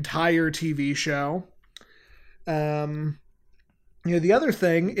an entire TV show. The other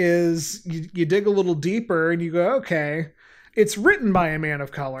thing is you dig a little deeper and you go, okay, it's written by a man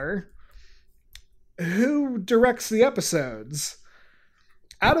of color. Who directs the episodes?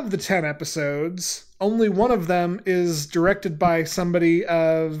 Out of the 10 episodes, only one of them is directed by somebody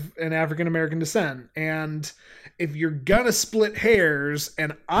of an African-American descent. And if you're gonna split hairs,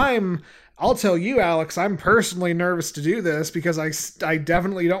 and I'll tell you, Alex, I'm personally nervous to do this because I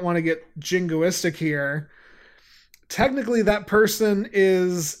definitely don't want to get jingoistic here. Technically, that person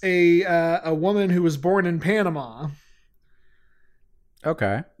is a woman who was born in Panama.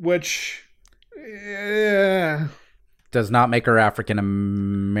 Okay. Which, does not make her African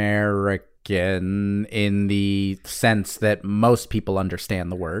American in the sense that most people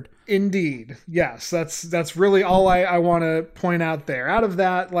understand the word. Indeed. Yes, that's really all I want to point out there. Out of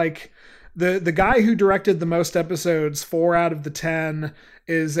that, like, the guy who directed the most episodes, 4 out of the 10,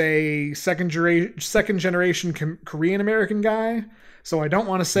 is a second generation Korean American guy. So I don't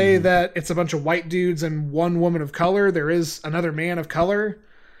want to say that it's a bunch of white dudes and one woman of color. There is another man of color.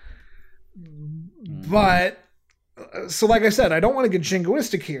 But, so like I said, I don't want to get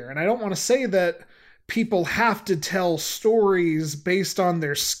jingoistic here. And I don't want to say that people have to tell stories based on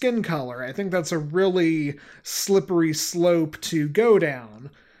their skin color. I think that's a really slippery slope to go down.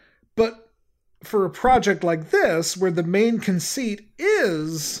 But for a project like this, where the main conceit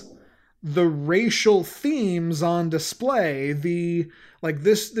is the racial themes on display,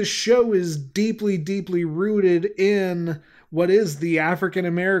 this show is deeply, deeply rooted in what is the African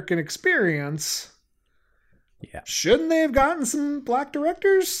American experience. Yeah. Shouldn't they have gotten some black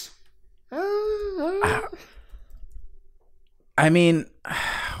directors? I mean,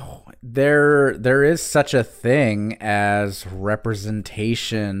 there is such a thing as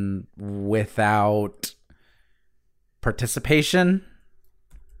representation without participation,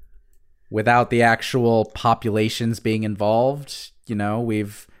 without the actual populations being involved.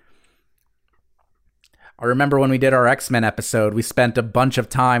 I remember when we did our X-Men episode, we spent a bunch of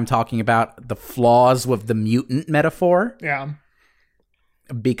time talking about the flaws with the mutant metaphor. Yeah.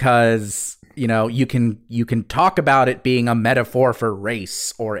 Because you can talk about it being a metaphor for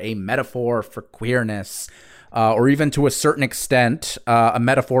race or a metaphor for queerness, or even to a certain extent, a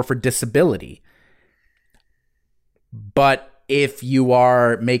metaphor for disability. But if you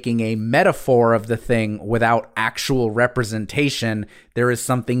are making a metaphor of the thing without actual representation, there is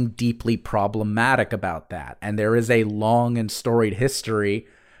something deeply problematic about that. And there is a long and storied history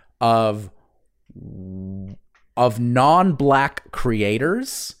of non-black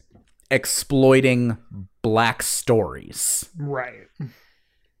creators exploiting black stories. Right.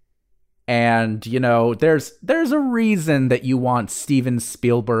 And, there's a reason that you want Steven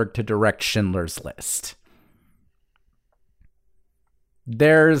Spielberg to direct Schindler's List.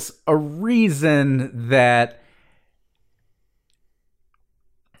 There's a reason that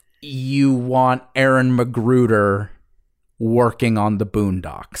you want Aaron McGruder working on the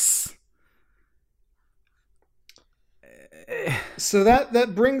Boondocks. So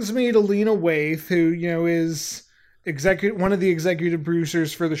that brings me to Lena Waithe, who, is one of the executive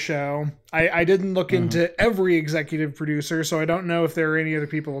producers for the show. I didn't look into every executive producer, so I don't know if there are any other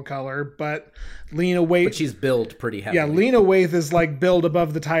people of color, but Lena Waithe... But she's billed pretty heavily. Yeah, Lena Waithe is like billed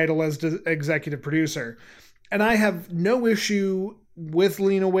above the title as executive producer. And I have no issue with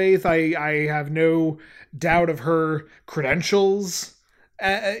Lena Waithe. I have no doubt of her credentials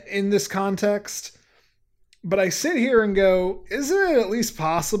in this context. But I sit here and go, isn't it at least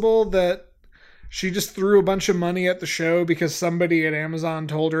possible that she just threw a bunch of money at the show because somebody at Amazon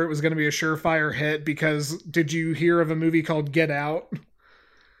told her it was going to be a surefire hit? Because did you hear of a movie called Get Out?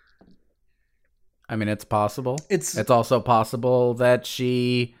 I mean, it's possible. It's also possible that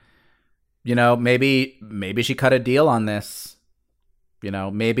she, maybe she cut a deal on this.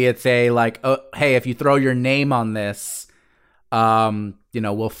 Maybe it's oh, hey, if you throw your name on this,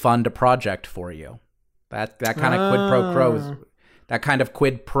 we'll fund a project for you. That kind of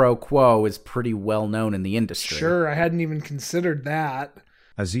quid pro quo is pretty well known in the industry. Sure, I hadn't even considered that.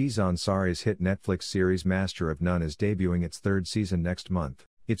 Aziz Ansari's hit Netflix series Master of None is debuting its third season next month.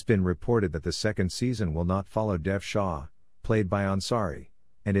 It's been reported that the second season will not follow Dev Shah, played by Ansari,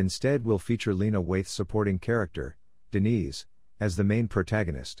 and instead will feature Lena Waithe's supporting character, Denise, as the main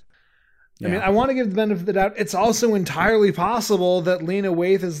protagonist. Yeah. I mean, I want to give the benefit of the doubt. It's also entirely possible that Lena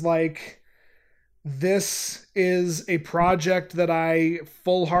Waithe is like, this is a project that I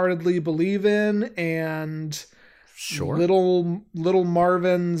full-heartedly believe in, and sure, Little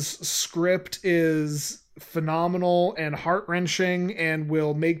Marvin's script is phenomenal and heart-wrenching and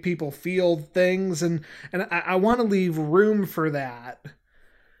will make people feel things, and I want to leave room for that.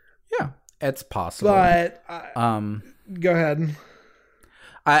 Yeah, it's possible. But go ahead.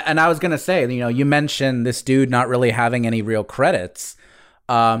 I was gonna say, you mentioned this dude not really having any real credits.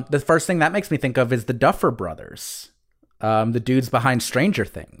 The first thing that makes me think of is the Duffer Brothers, the dudes behind Stranger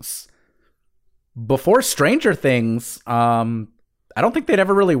Things. Before Stranger Things, I don't think they'd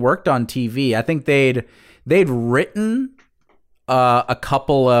ever really worked on TV. I think they'd written a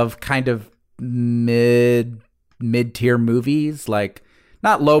couple of kind of mid-tier movies, like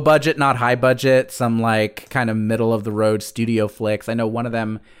not low budget, not high budget, some like kind of middle of the road studio flicks. I know one of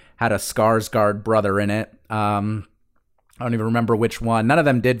them had a Skarsgård brother in it. I don't even remember which one. None of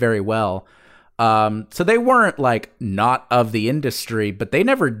them did very well. So they weren't like not of the industry, but they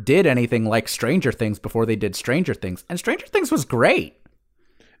never did anything like Stranger Things before they did Stranger Things. And Stranger Things was great.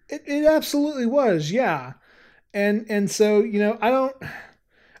 It absolutely was, yeah. And so,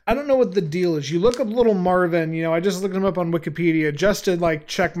 I don't know what the deal is. You look up Little Marvin, I just looked him up on Wikipedia just to like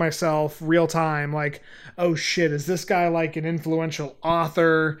check myself real time. Like, oh shit, is this guy like an influential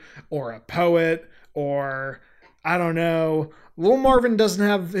author or a poet or... I don't know. Little Marvin doesn't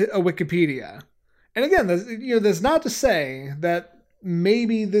have a Wikipedia. And again, that's not to say that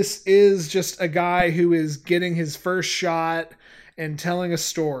maybe this is just a guy who is getting his first shot and telling a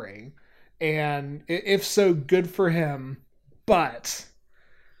story. And if so, good for him. But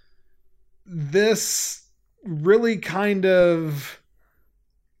this really kind of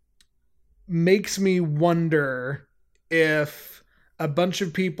makes me wonder if a bunch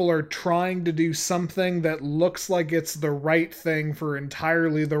of people are trying to do something that looks like it's the right thing for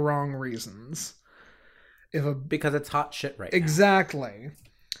entirely the wrong reasons. Because it's hot shit right now. Exactly.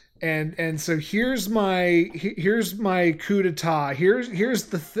 And so here's my coup d'etat. Here's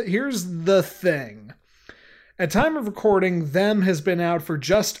the thing. At time of recording, Them has been out for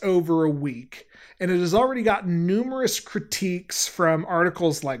just over a week, and it has already gotten numerous critiques from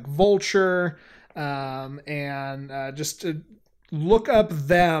articles like Vulture, and just look up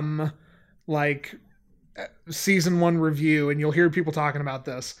Them, like season 1 review, and you'll hear people talking about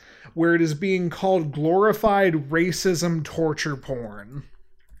this, where it is being called glorified racism torture porn.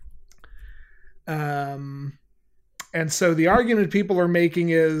 And so the argument people are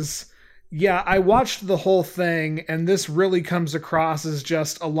making is, yeah, I watched the whole thing, and this really comes across as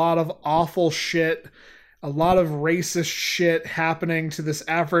just a lot of awful shit, a lot of racist shit happening to this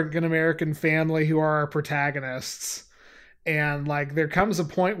African-American family who are our protagonists. And like there comes a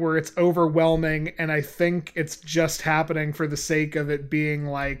point where it's overwhelming, and I think it's just happening for the sake of it being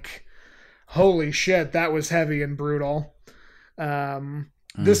like, holy shit, that was heavy and brutal.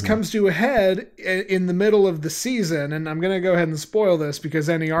 This comes to a head in the middle of the season, and I'm going to go ahead and spoil this because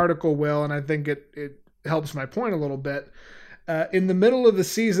any article will, and I think it helps my point a little bit. In the middle of the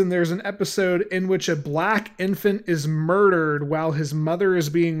season, there's an episode in which a black infant is murdered while his mother is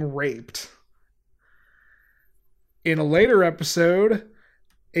being raped. In a later episode,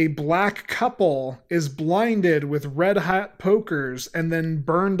 a black couple is blinded with red hot pokers and then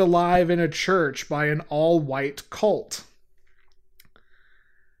burned alive in a church by an all-white cult.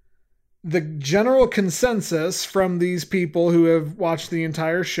 The general consensus from these people who have watched the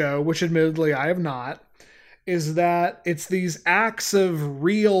entire show, which admittedly I have not, is that it's these acts of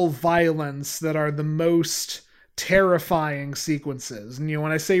real violence that are the most terrifying sequences. And,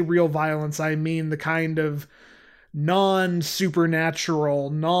 when I say real violence, I mean the kind of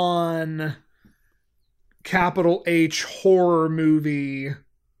non-supernatural, non-capital H horror movie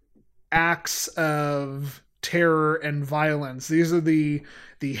acts of terror and violence. These are the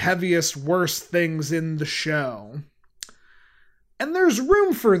heaviest, worst things in the show. And there's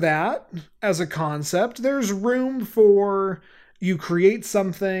room for that as a concept. There's room for you create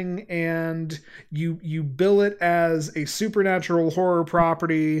something and you bill it as a supernatural horror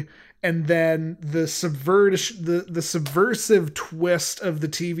property, and then the subversive twist of the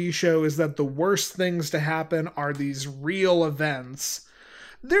TV show is that the worst things to happen are these real events.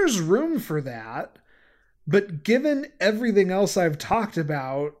 There's room for that. But given everything else I've talked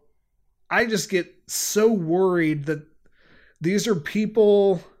about, I just get so worried that these are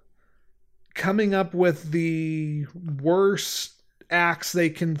people coming up with the worst acts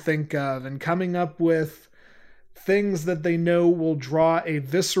they can think of and coming up with things that they know will draw a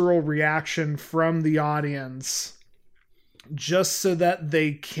visceral reaction from the audience just so that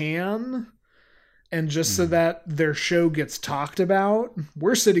they can, and just so that their show gets talked about.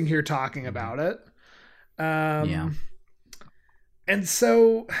 We're sitting here talking about it. And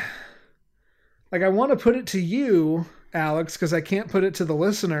so, like, I want to put it to you, Alex, because I can't put it to the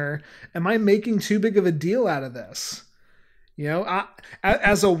listener. Am I making too big of a deal out of this?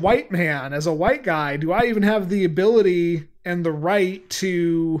 As a white man, as a white guy, do I even have the ability and the right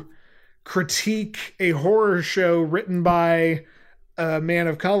to critique a horror show written by a man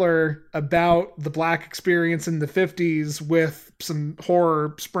of color about the black experience in the 50s with some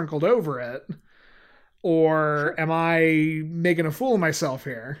horror sprinkled over it? Or am I making a fool of myself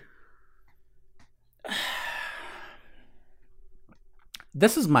here?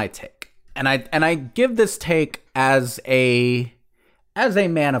 This is my take. And I give this take as a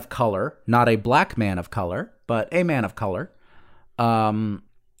man of color, not a black man of color, but a man of color,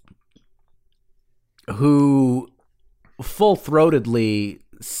 who full-throatedly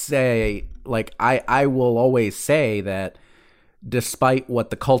say, like, I will always say that despite what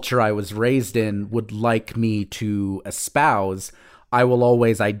the culture I was raised in would like me to espouse, I will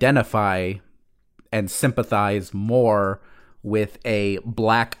always identify and sympathize more with a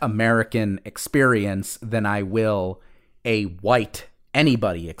black American experience than I will a white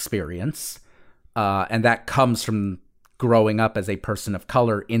anybody experience. And that comes from growing up as a person of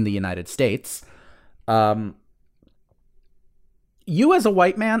color in the United States. You as a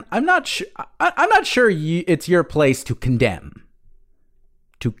white man, I'm not sure it's your place to condemn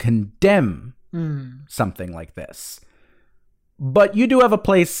something like this. But you do have a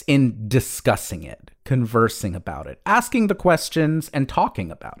place in discussing it, conversing about it, asking the questions, and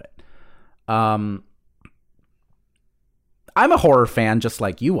talking about it. I'm a horror fan just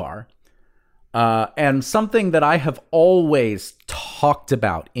like you are. And something that I have always talked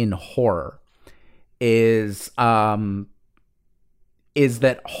about in horror is that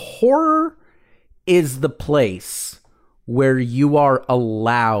horror is the place where you are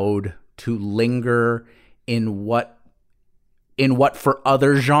allowed to linger in what for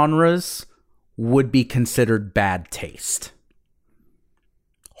other genres would be considered bad taste.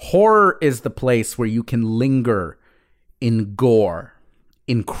 Horror is the place where you can linger in gore,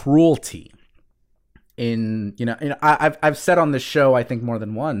 in cruelty, I've said on this show, I think more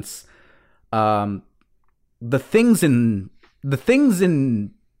than once, the things in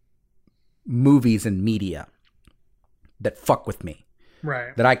movies and media that fuck with me,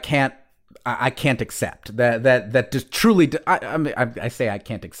 right? That I can't accept. That just truly, I say I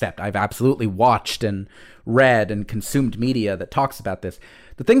can't accept. I've absolutely watched and read and consumed media that talks about this.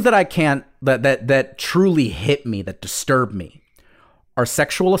 The things that I can't, that truly hit me, that disturb me, are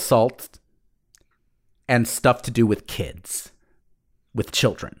sexual assault and stuff to do with kids, with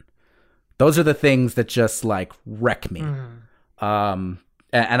children. Those are the things that just like wreck me. And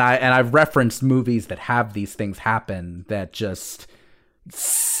I've referenced movies that have these things happen that just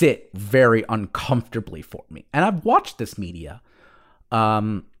sit very uncomfortably for me. And I've watched this media.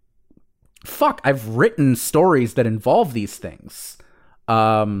 I've written stories that involve these things.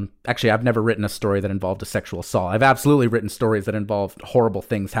 Actually, I've never written a story that involved a sexual assault. I've absolutely written stories that involved horrible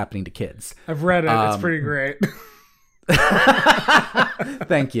things happening to kids. I've read it. It's pretty great.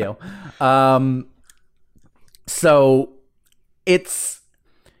 Thank you. So it's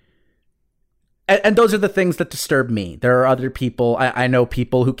And those are the things that disturb me. There are other people, I know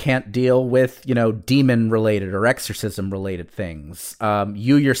people who can't deal with, demon-related or exorcism-related things.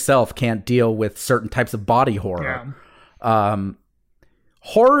 You yourself can't deal with certain types of body horror. Yeah.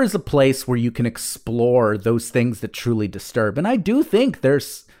 Horror is a place where you can explore those things that truly disturb. And I do think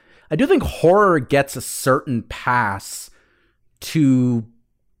horror gets a certain pass to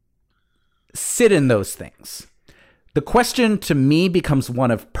sit in those things. The question to me becomes one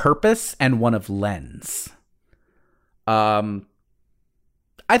of purpose and one of lens. I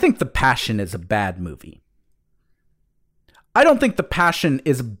think The Passion is a bad movie. I don't think The Passion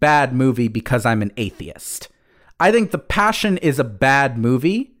is a bad movie because I'm an atheist. I think The Passion is a bad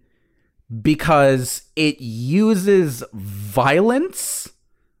movie because it uses violence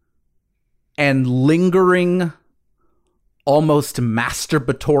and lingering, almost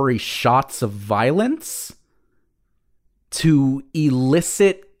masturbatory shots of violence to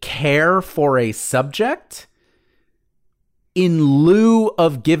elicit care for a subject in lieu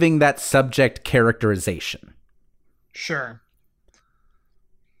of giving that subject characterization. Sure.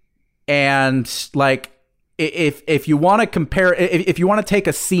 And like, if you want to compare, if you want to take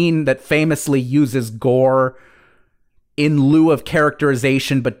a scene that famously uses gore in lieu of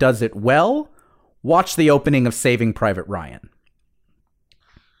characterization but does it well, watch the opening of Saving Private Ryan,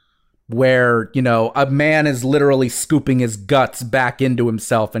 where, a man is literally scooping his guts back into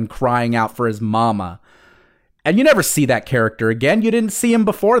himself and crying out for his mama. And you never see that character again. You didn't see him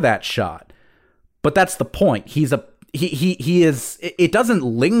before that shot. But that's the point. He is, it doesn't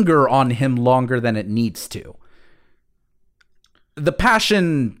linger on him longer than it needs to. The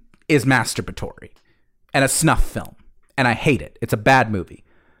Passion is masturbatory and a snuff film, and I hate it. It's a bad movie.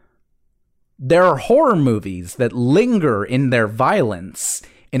 There are horror movies that linger in their violence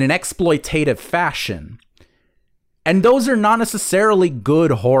in an exploitative fashion, and those are not necessarily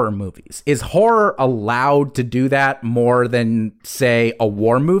good horror movies. Is horror allowed to do that more than, say, a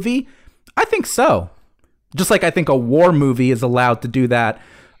war movie? I think so. Just like I think a war movie is allowed to do that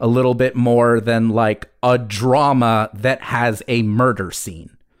a little bit more than like a drama that has a murder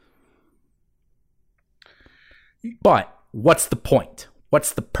scene. But what's the point?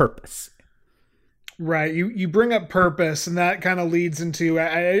 What's the purpose? Right. You bring up purpose, and that kind of leads into,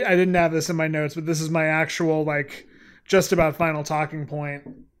 I didn't have this in my notes, but this is my actual, like, just about final talking point.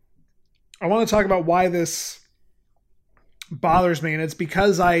 I want to talk about why this bothers me, and it's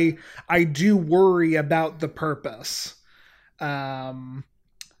because I do worry about the purpose.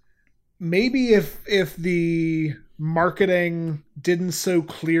 Maybe if the marketing didn't so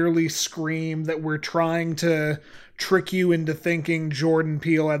clearly scream that we're trying to trick you into thinking Jordan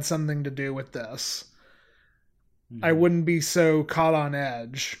Peele had something to do with this, I wouldn't be so caught on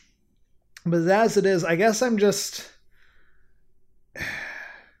edge. But as it is, I guess I'm just...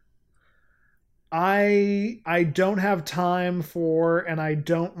 I don't have time for, and I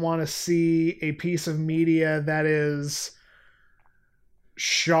don't want to see a piece of media that is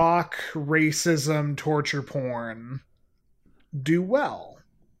shock, racism, torture porn do well.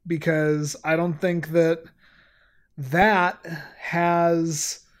 Because I don't think that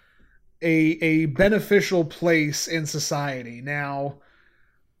has a beneficial place in society. Now,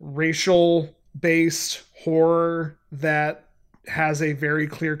 racial-based horror that has a very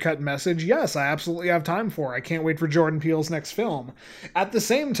clear-cut message, yes, I absolutely have time for. I can't wait for Jordan Peele's next film. At the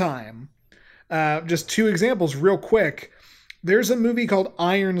same time, just two examples real quick. There's a movie called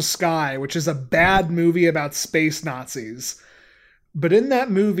Iron Sky, which is a bad movie about space Nazis. But in that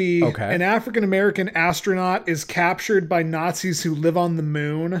movie, an African-American astronaut is captured by Nazis who live on the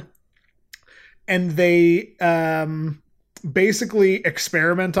moon. And they basically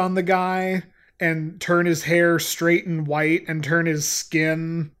experiment on the guy and turn his hair straight and white and turn his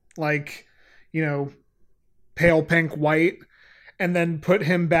skin like, pale pink white, and then put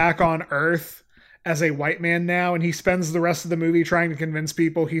him back on Earth as a white man now. And he spends the rest of the movie trying to convince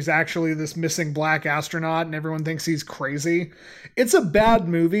people he's actually this missing black astronaut, and everyone thinks he's crazy. It's a bad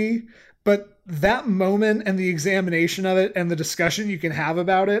movie, but that moment and the examination of it and the discussion you can have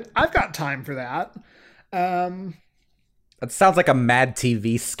about it, I've got time for that. That sounds like a Mad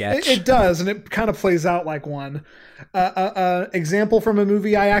TV sketch. It does, and it kind of plays out like one. Example from a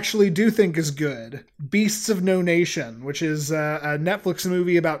movie I actually do think is good. Beasts of No Nation, which is a Netflix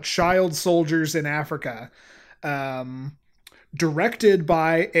movie about child soldiers in Africa. Directed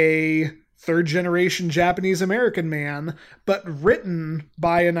by a third-generation Japanese-American man, but written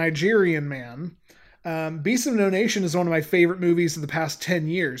by a Nigerian man. Beasts of No Nation is one of my favorite movies of the past 10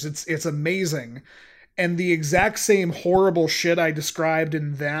 years. It's amazing. And the exact same horrible shit I described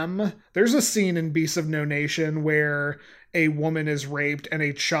in Them, there's a scene in Beasts of No Nation where a woman is raped and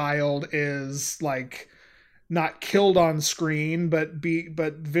a child is like not killed on screen, but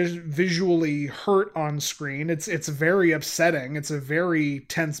visually hurt on screen. It's very upsetting. It's a very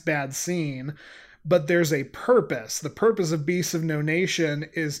tense, bad scene, but there's a purpose. The purpose of Beasts of No Nation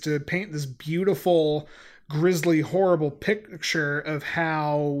is to paint this beautiful, grisly, horrible picture of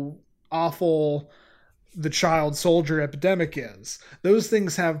how awful the child soldier epidemic is. Those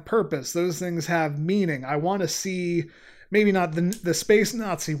things have purpose. Those things have meaning. I want to see, maybe not the space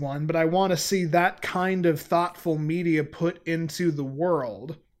Nazi one, but I want to see that kind of thoughtful media put into the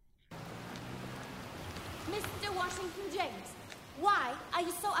world. Mr. Washington James, why are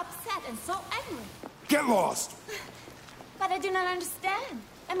you so upset and so angry? Get lost! But I do not understand.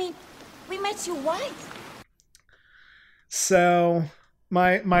 I mean, we met you white. So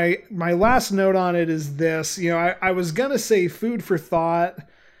my last note on it is this. You know, I was gonna say food for thought.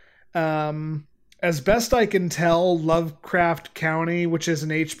 As best I can tell, Lovecraft Country, which is an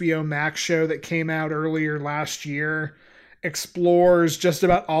HBO Max show that came out earlier last year, explores just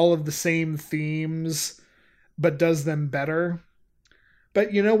about all of the same themes, but does them better.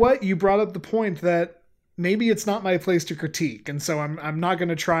 But you know what? You brought up the point that maybe it's not my place to critique, and so I'm not going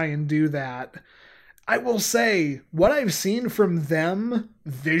to try and do that. I will say, what I've seen from them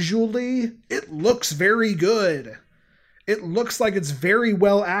visually, it looks very good. It looks like it's very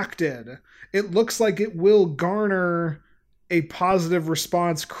well acted. It looks like it will garner a positive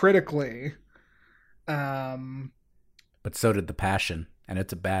response critically. But so did The Passion, and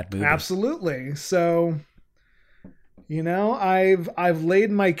it's a bad movie. Absolutely. So, you know, I've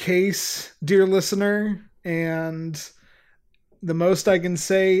laid my case, dear listener, and the most I can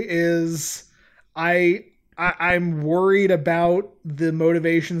say is I'm worried about the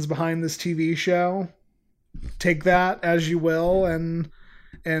motivations behind this TV show. Take that as you will, and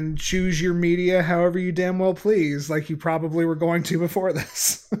choose your media however you damn well please, like you probably were going to before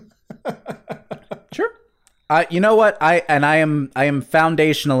this. Sure. You know what? I am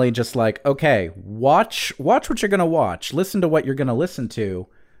foundationally just like, okay, watch what you're gonna watch, listen to what you're gonna listen to,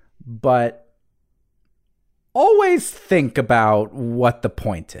 but always think about what the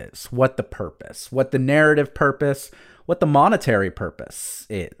point is, what the purpose, what the narrative purpose, what the monetary purpose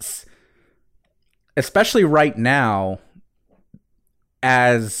is. Especially right now,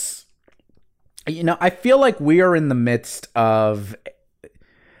 as you know, I feel like we are in the midst of,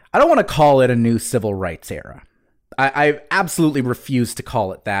 I don't want to call it a new civil rights era. I absolutely refuse to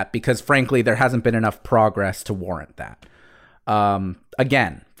call it that because frankly, there hasn't been enough progress to warrant that.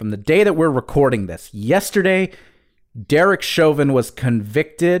 Again, from the day that we're recording this, yesterday, Derek Chauvin was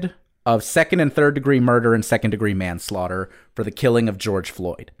convicted of second and third degree murder and second degree manslaughter for the killing of George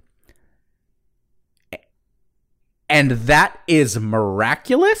Floyd. And that is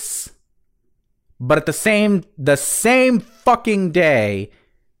miraculous. But at the same fucking day,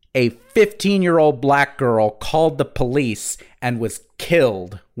 a 15-year-old black girl called the police and was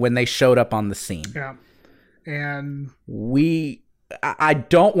killed when they showed up on the scene. Yeah. And I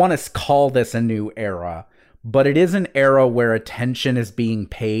don't want to call this a new era, but it is an era where attention is being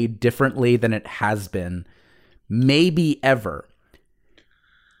paid differently than it has been, maybe ever.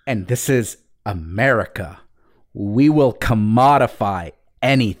 And this is America. We will commodify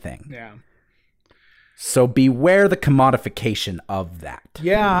anything. yeah. So beware the commodification of that.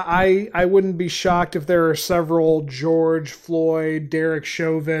 Yeah, I wouldn't be shocked if there are several George Floyd, Derek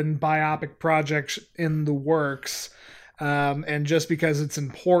Chauvin biopic projects in the works. And just because it's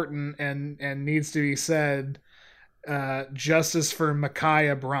important and needs to be said, justice for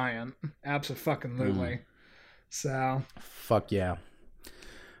Ma'Khia Bryant. Abso-fucking-lutely. So. Fuck yeah.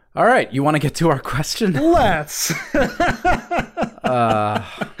 All right, you want to get to our question? Let's.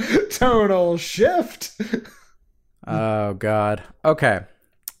 Tonal shift. Oh, God. Okay.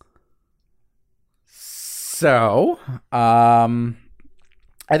 So,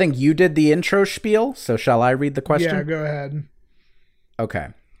 I think you did the intro spiel, so shall I read the question? Yeah, go ahead. Okay.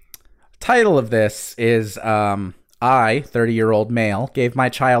 Title of this is, I, 30-year-old male, gave my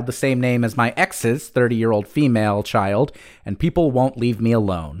child the same name as my ex's 30-year-old female child, and people won't leave me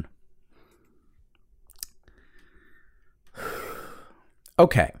alone.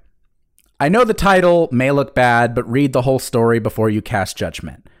 Okay. I know the title may look bad, but read the whole story before you cast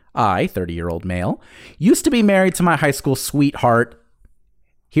judgment. I, 30-year-old male, used to be married to my high school sweetheart.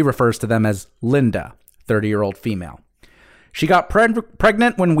 He refers to them as Linda, 30-year-old female. She got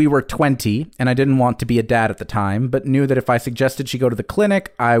pregnant when we were 20, and I didn't want to be a dad at the time, but knew that if I suggested she go to the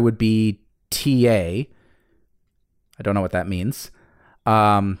clinic, I would be TA. I don't know what that means.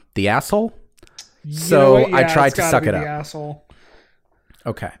 The asshole? So I tried to suck it up. Asshole.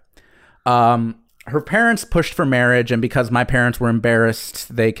 Okay. Her parents pushed for marriage, and because my parents were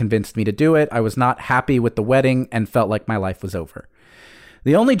embarrassed, they convinced me to do it. I was not happy with the wedding and felt like my life was over.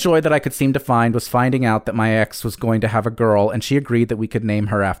 The only joy that I could seem to find was finding out that my ex was going to have a girl, and she agreed that we could name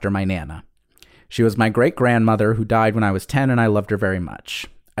her after my Nana. She was my great-grandmother who died when I was 10, and I loved her very much.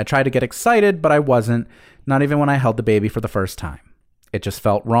 I tried to get excited, but I wasn't, not even when I held the baby for the first time. It just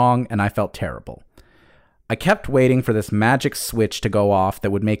felt wrong, and I felt terrible. I kept waiting for this magic switch to go off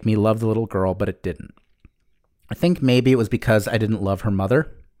that would make me love the little girl, but it didn't. I think maybe it was because I didn't love her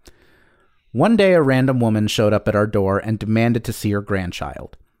mother. One day, a random woman showed up at our door and demanded to see her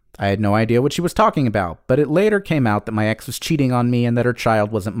grandchild. I had no idea what she was talking about, but it later came out that my ex was cheating on me and that her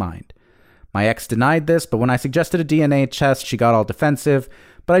child wasn't mine. My ex denied this, but when I suggested a DNA test, she got all defensive,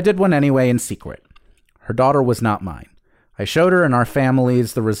 but I did one anyway in secret. Her daughter was not mine. I showed her and our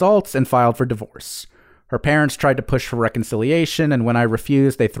families the results and filed for divorce. Her parents tried to push for reconciliation, and when I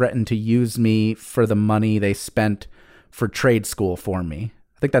refused, they threatened to use me for the money they spent for trade school for me.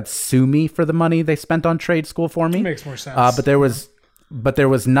 I think that's sue me for the money they spent on trade school for me. It makes more sense. But there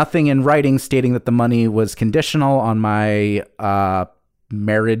was nothing in writing stating that the money was conditional on my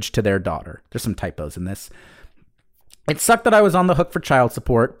marriage to their daughter. There's some typos in this. It sucked that I was on the hook for child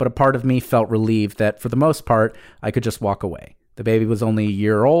support, but a part of me felt relieved that, for the most part, I could just walk away. The baby was only a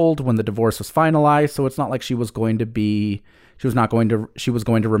year old when the divorce was finalized, so it's not like she was going to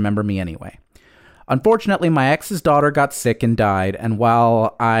remember me anyway. Unfortunately, my ex's daughter got sick and died, and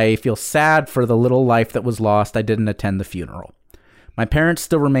while I feel sad for the little life that was lost, I didn't attend the funeral. My parents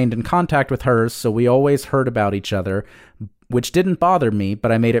still remained in contact with hers, so we always heard about each other, which didn't bother me,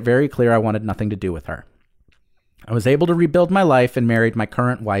 but I made it very clear I wanted nothing to do with her. I was able to rebuild my life and married my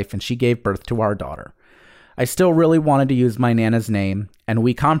current wife, and she gave birth to our daughter. I still really wanted to use my Nana's name, and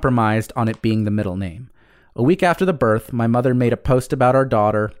we compromised on it being the middle name. A week after the birth, my mother made a post about our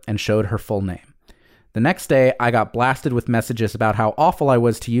daughter and showed her full name. The next day, I got blasted with messages about how awful I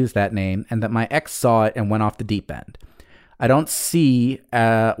was to use that name and that my ex saw it and went off the deep end. I don't see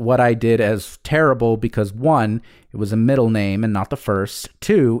what I did as terrible because, 1, it was a middle name and not the first.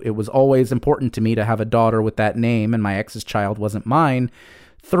 2, it was always important to me to have a daughter with that name and my ex's child wasn't mine.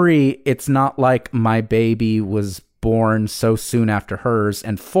 3, it's not like my baby was born so soon after hers.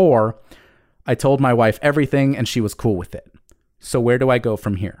 And 4, I told my wife everything and she was cool with it. So where do I go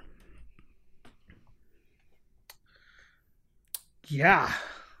from here? Yeah.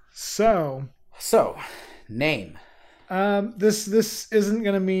 So Name. This isn't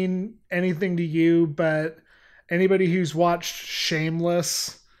going to mean anything to you, but anybody who's watched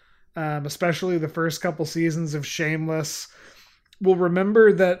Shameless, especially the first couple seasons of Shameless, will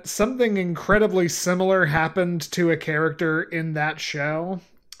remember that something incredibly similar happened to a character in that show.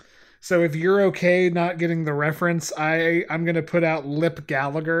 So if you're okay not getting the reference, I'm going to put out Lip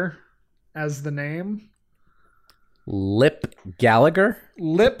Gallagher as the name. Lip Gallagher?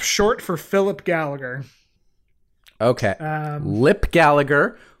 Lip, short for Philip Gallagher. Okay. Lip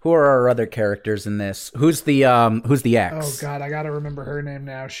Gallagher. Who are our other characters in this? Who's the ex? Oh God, I gotta remember her name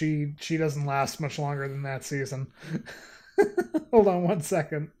now. She doesn't last much longer than that season. Hold on one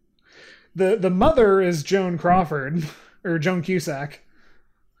second. The mother is Joan Crawford or Joan Cusack.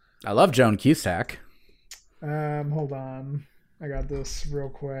 I love Joan Cusack. Hold on. I got this real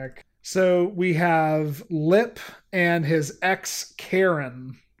quick. So we have Lip and his ex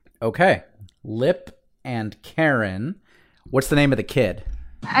Karen. Okay. Lip and Karen. What's the name of the kid?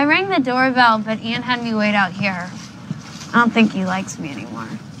 I rang the doorbell, but Ian had me wait out here. I don't think he likes me anymore.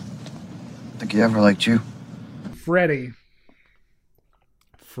 Think he ever liked you? Freddie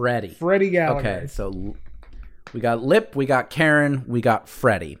Gallagher. Okay, so we got Lip, we got Karen, we got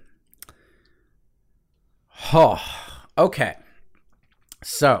Freddie. Oh, okay.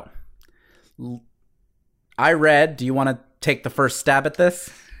 So, I read, do you want to take the first stab at this?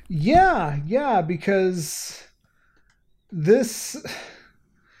 Yeah, because this,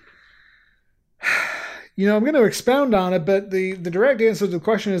 I'm going to expound on it, but the direct answer to the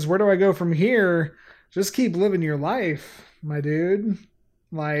question is, where do I go from here? Just keep living your life, my dude.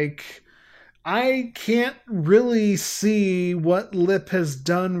 Like, I can't really see what Lip has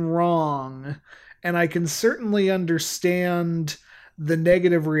done wrong, and I can certainly understand the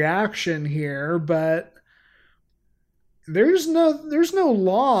negative reaction here, but there's no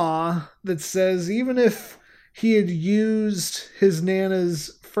law that says even if he had used his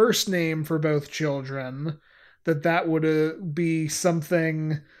Nana's first name for both children, that would be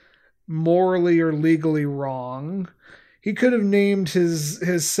something morally or legally wrong. He could have named his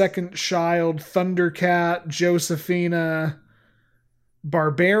second child Thundercat Josephina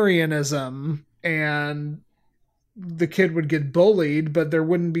Barbarianism and the kid would get bullied, but there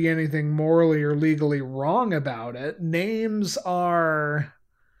wouldn't be anything morally or legally wrong about it. Names are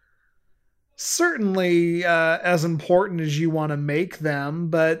certainly as important as you want to make them,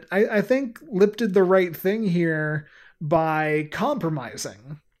 but I think Lip did the right thing here by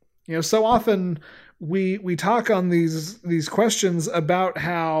compromising. You know, so often we talk on these questions about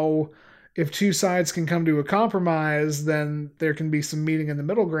how if two sides can come to a compromise, then there can be some meeting in the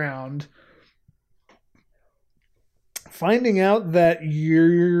middle ground. Finding out that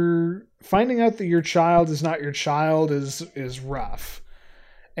your child is not your child is rough.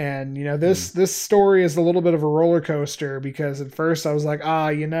 And, you know, this story is a little bit of a roller coaster, because at first I was like,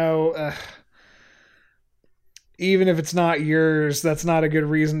 even if it's not yours, that's not a good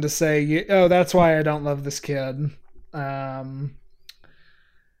reason to say, oh, that's why I don't love this kid. You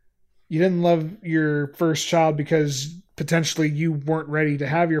didn't love your first child because potentially you weren't ready to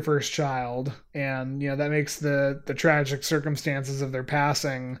have your first child. And, you know, that makes the tragic circumstances of their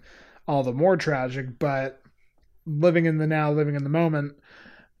passing all the more tragic. But living in the now, living in the moment,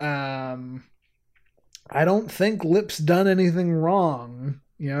 I don't think Lip's done anything wrong.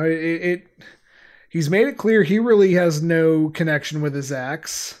 You know, he's made it clear he really has no connection with his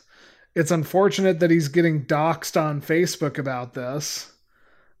ex. It's unfortunate that he's getting doxxed on Facebook about this.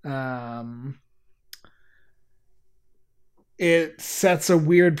 It sets a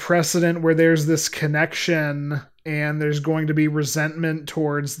weird precedent where there's this connection and there's going to be resentment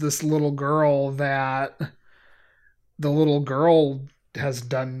towards this little girl that the little girl has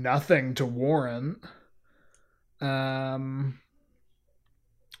done nothing to warrant.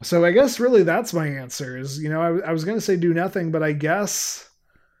 So I guess really that's my answer is, you know, I was going to say do nothing, but I guess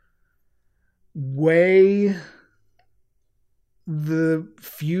weigh the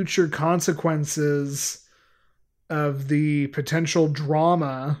future consequences of the potential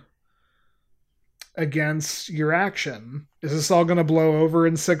drama against your action. Is this all going to blow over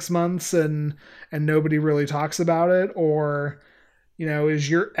in 6 months and nobody really talks about it? Or, you know, is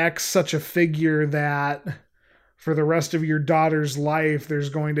your ex such a figure that for the rest of your daughter's life, there's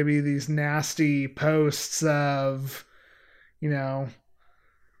going to be these nasty posts of, you know,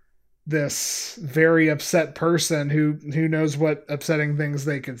 this very upset person who knows what upsetting things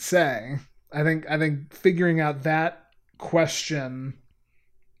they could say. I think figuring out that question,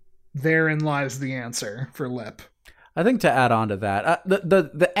 therein lies the answer for Lip. I think to add on to that,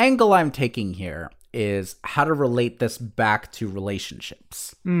 the angle I'm taking here is how to relate this back to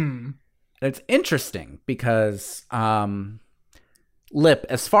relationships. It's interesting because Lip,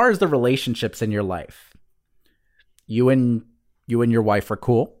 as far as the relationships in your life, you and your wife are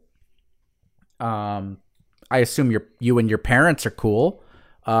cool. I assume you and your parents are cool.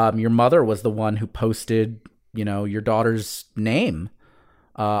 Your mother was the one who posted, you know, your daughter's name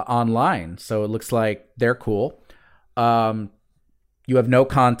online, so it looks like they're cool. You have no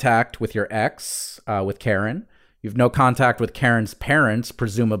contact with your ex, with Karen. You have no contact with Karen's parents,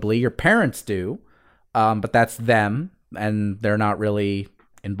 presumably. Your parents do, but that's them, and they're not really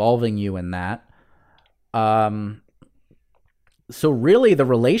involving you in that. So really, the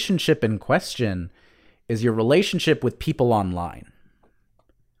relationship in question is your relationship with people online.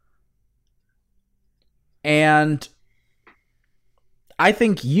 And I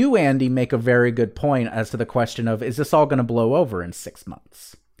think you, Andy, make a very good point as to the question of, is this all going to blow over in 6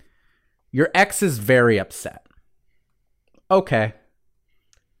 months? Your ex is very upset. Okay.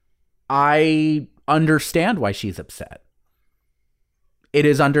 I understand why she's upset. It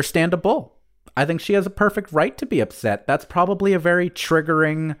is understandable. I think she has a perfect right to be upset. That's probably a very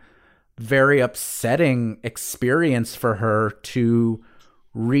triggering, very upsetting experience for her to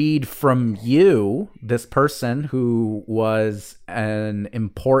read from you, this person who was an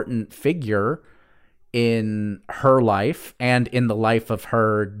important figure in her life and in the life of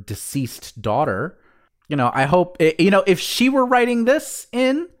her deceased daughter. You know, I hope, you know, if she were writing this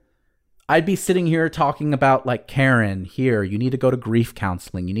in, I'd be sitting here talking about, like, Karen, here, you need to go to grief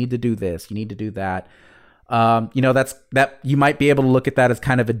counseling. You need to do this. You need to do that. You know, that you might be able to look at that as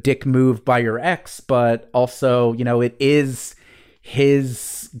kind of a dick move by your ex, but also, you know, it is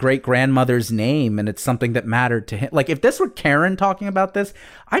his great grandmother's name and it's something that mattered to him. Like, if this were Karen talking about this,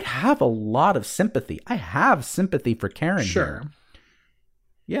 I'd have a lot of sympathy. I have sympathy for Karen. Sure. Here.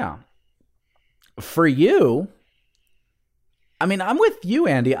 Yeah. For you, I mean, I'm with you,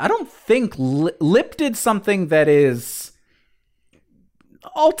 Andy. I don't think Lip did something that is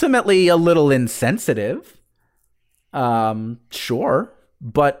ultimately a little insensitive. Sure,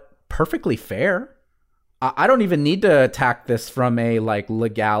 but perfectly fair. I don't even need to attack this from a, like,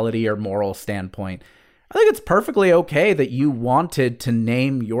 legality or moral standpoint. I think it's perfectly okay that you wanted to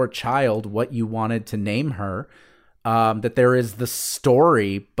name your child what you wanted to name her. that there is the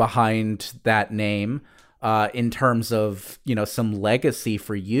story behind that name, in terms of, some legacy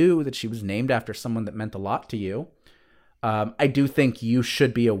for you, that she was named after someone that meant a lot to you. I do think you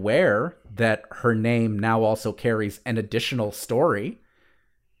should be aware that her name now also carries an additional story.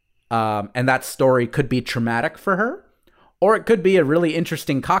 And that story could be traumatic for her, or it could be a really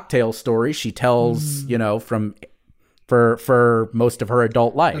interesting cocktail story she tells, for most of her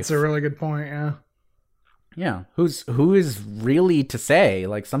adult life. That's a really good point. Yeah. Yeah. Who is really to say?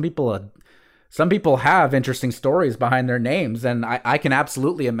 Like, some people have interesting stories behind their names, and I can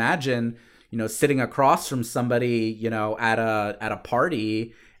absolutely imagine, sitting across from somebody, at a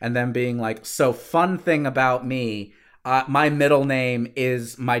party, and them being like, so fun thing about me, my middle name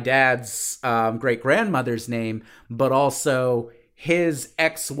is my dad's great-grandmother's name, but also his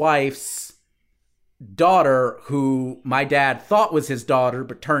ex-wife's daughter, who my dad thought was his daughter,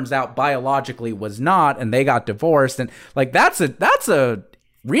 but turns out biologically was not, and they got divorced. And like, that's a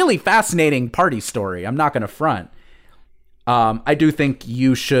really fascinating party story. I'm not going to front. I do think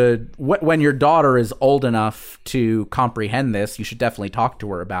you should, when your daughter is old enough to comprehend this, you should definitely talk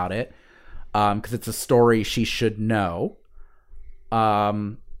to her about it. Because it's a story she should know.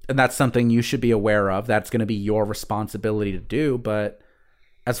 And that's something you should be aware of. That's going to be your responsibility to do. But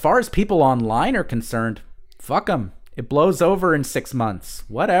as far as people online are concerned, fuck them. It blows over in 6 months.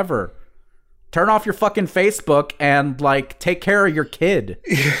 Whatever. Turn off your fucking Facebook and, take care of your kid.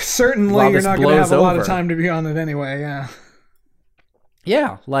 Certainly, you're not going to have a lot of time to be on it anyway, yeah.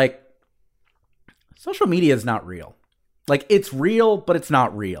 Yeah, social media is not real. It's real, but it's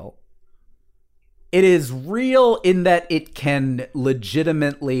not real. It is real in that it can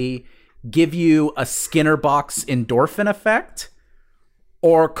legitimately give you a Skinner box endorphin effect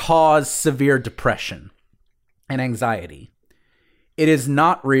or cause severe depression and anxiety. It is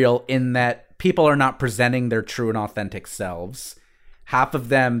not real in that people are not presenting their true and authentic selves. Half of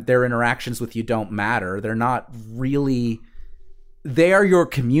them, their interactions with you don't matter. They're not really... They are your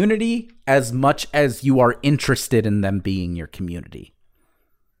community as much as you are interested in them being your community.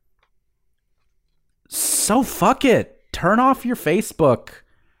 So fuck it. Turn off your Facebook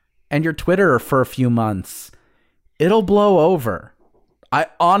and your Twitter for a few months. It'll blow over. I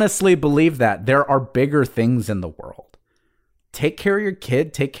honestly believe that. There are bigger things in the world. Take care of your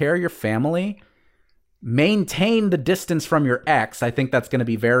kid. Take care of your family. Maintain the distance from your ex. I think that's going to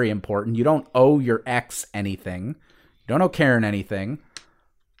be very important. You don't owe your ex anything. You don't owe Karen anything.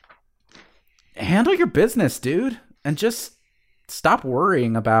 Handle your business, dude. And just stop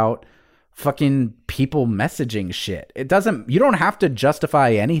worrying about fucking people messaging shit. You don't have to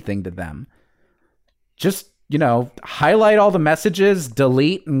justify anything to them. Just, highlight all the messages,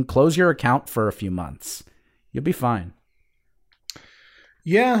 delete, and close your account for a few months. You'll be fine.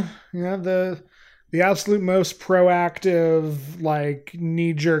 Yeah, the absolute most proactive,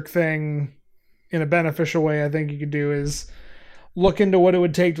 knee-jerk thing in a beneficial way I think you could do is look into what it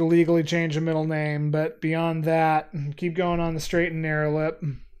would take to legally change a middle name, but beyond that, keep going on the straight and narrow lip.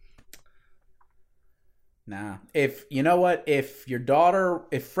 Nah. If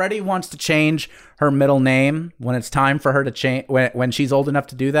Freddie wants to change her middle name when it's time for her to change, when she's old enough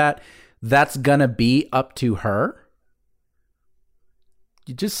to do that, that's gonna be up to her.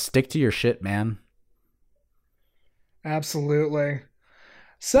 You just stick to your shit, man. Absolutely.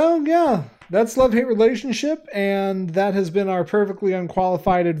 So, yeah, that's Love-Hate Relationship, and that has been our perfectly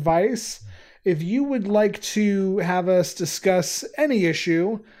unqualified advice. If you would like to have us discuss any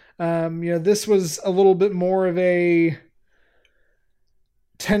issue, this was a little bit more of a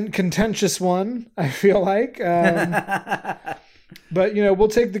contentious one, I feel like. But, we'll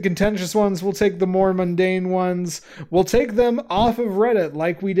take the contentious ones. We'll take the more mundane ones. We'll take them off of Reddit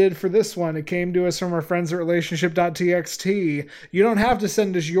like we did for this one. It came to us from our friends at relationship.txt. You don't have to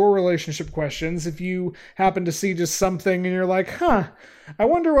send us your relationship questions. If you happen to see just something and you're like, I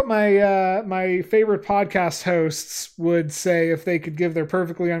wonder what my favorite podcast hosts would say if they could give their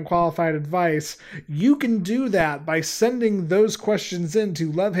perfectly unqualified advice, you can do that by sending those questions in to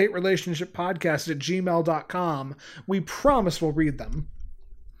lovehaterelationshippodcast@gmail.com. We promise we'll read them.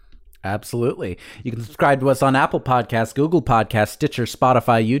 Absolutely. You can subscribe to us on Apple Podcasts, Google Podcasts, Stitcher,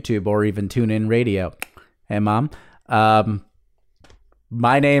 Spotify, YouTube, or even TuneIn Radio. Hey, Mom.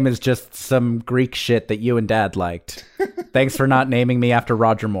 My name is just some Greek shit that you and Dad liked. Thanks for not naming me after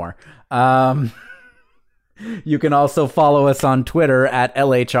Roger Moore. You can also follow us on Twitter at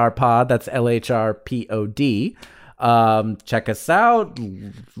LHRPod. That's LHRPOD. Check us out.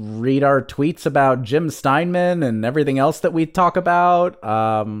 Read our tweets about Jim Steinman and everything else that we talk about.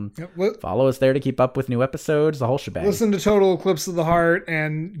 Follow us there to keep up with new episodes, the whole shebang. Listen to Total Eclipse of the Heart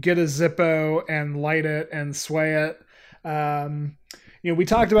and get a Zippo and light it and sway it. We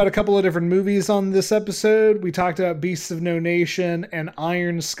talked about a couple of different movies on this episode. We talked about Beasts of No Nation and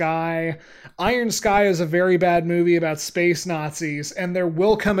Iron Sky. Iron Sky is a very bad movie about space Nazis, and there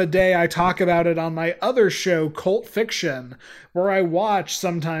will come a day I talk about it on my other show, Cult Fiction, where I watch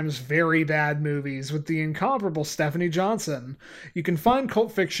sometimes very bad movies with the incomparable Stephanie Johnson. You can find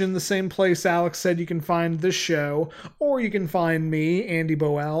Cult Fiction the same place Alex said you can find this show, or you can find me, Andy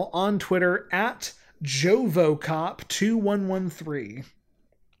Boel, on Twitter at JovoCop2113.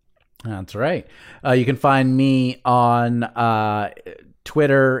 That's right. You can find me on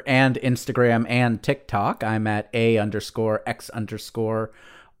Twitter and Instagram and TikTok. I'm at @A_X_RUIZ.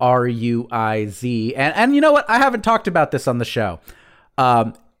 And you know what? I haven't talked about this on the show.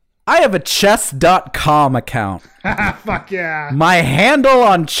 I have a chess.com account. Fuck yeah. My handle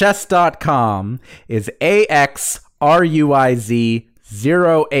on chess.com is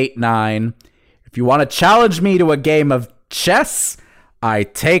AXRUIZ089. If you want to challenge me to a game of chess, I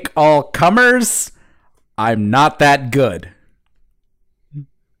take all comers. I'm not that good.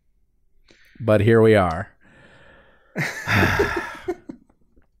 But here we are. I'm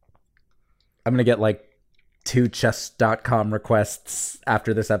going to get like 2 chess.com requests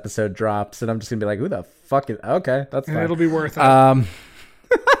after this episode drops, and I'm just going to be like, who the fuck is... Okay, that's fine. It'll be worth it.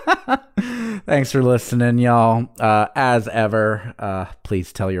 Thanks for listening, y'all. As ever,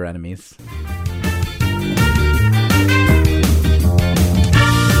 please tell your enemies.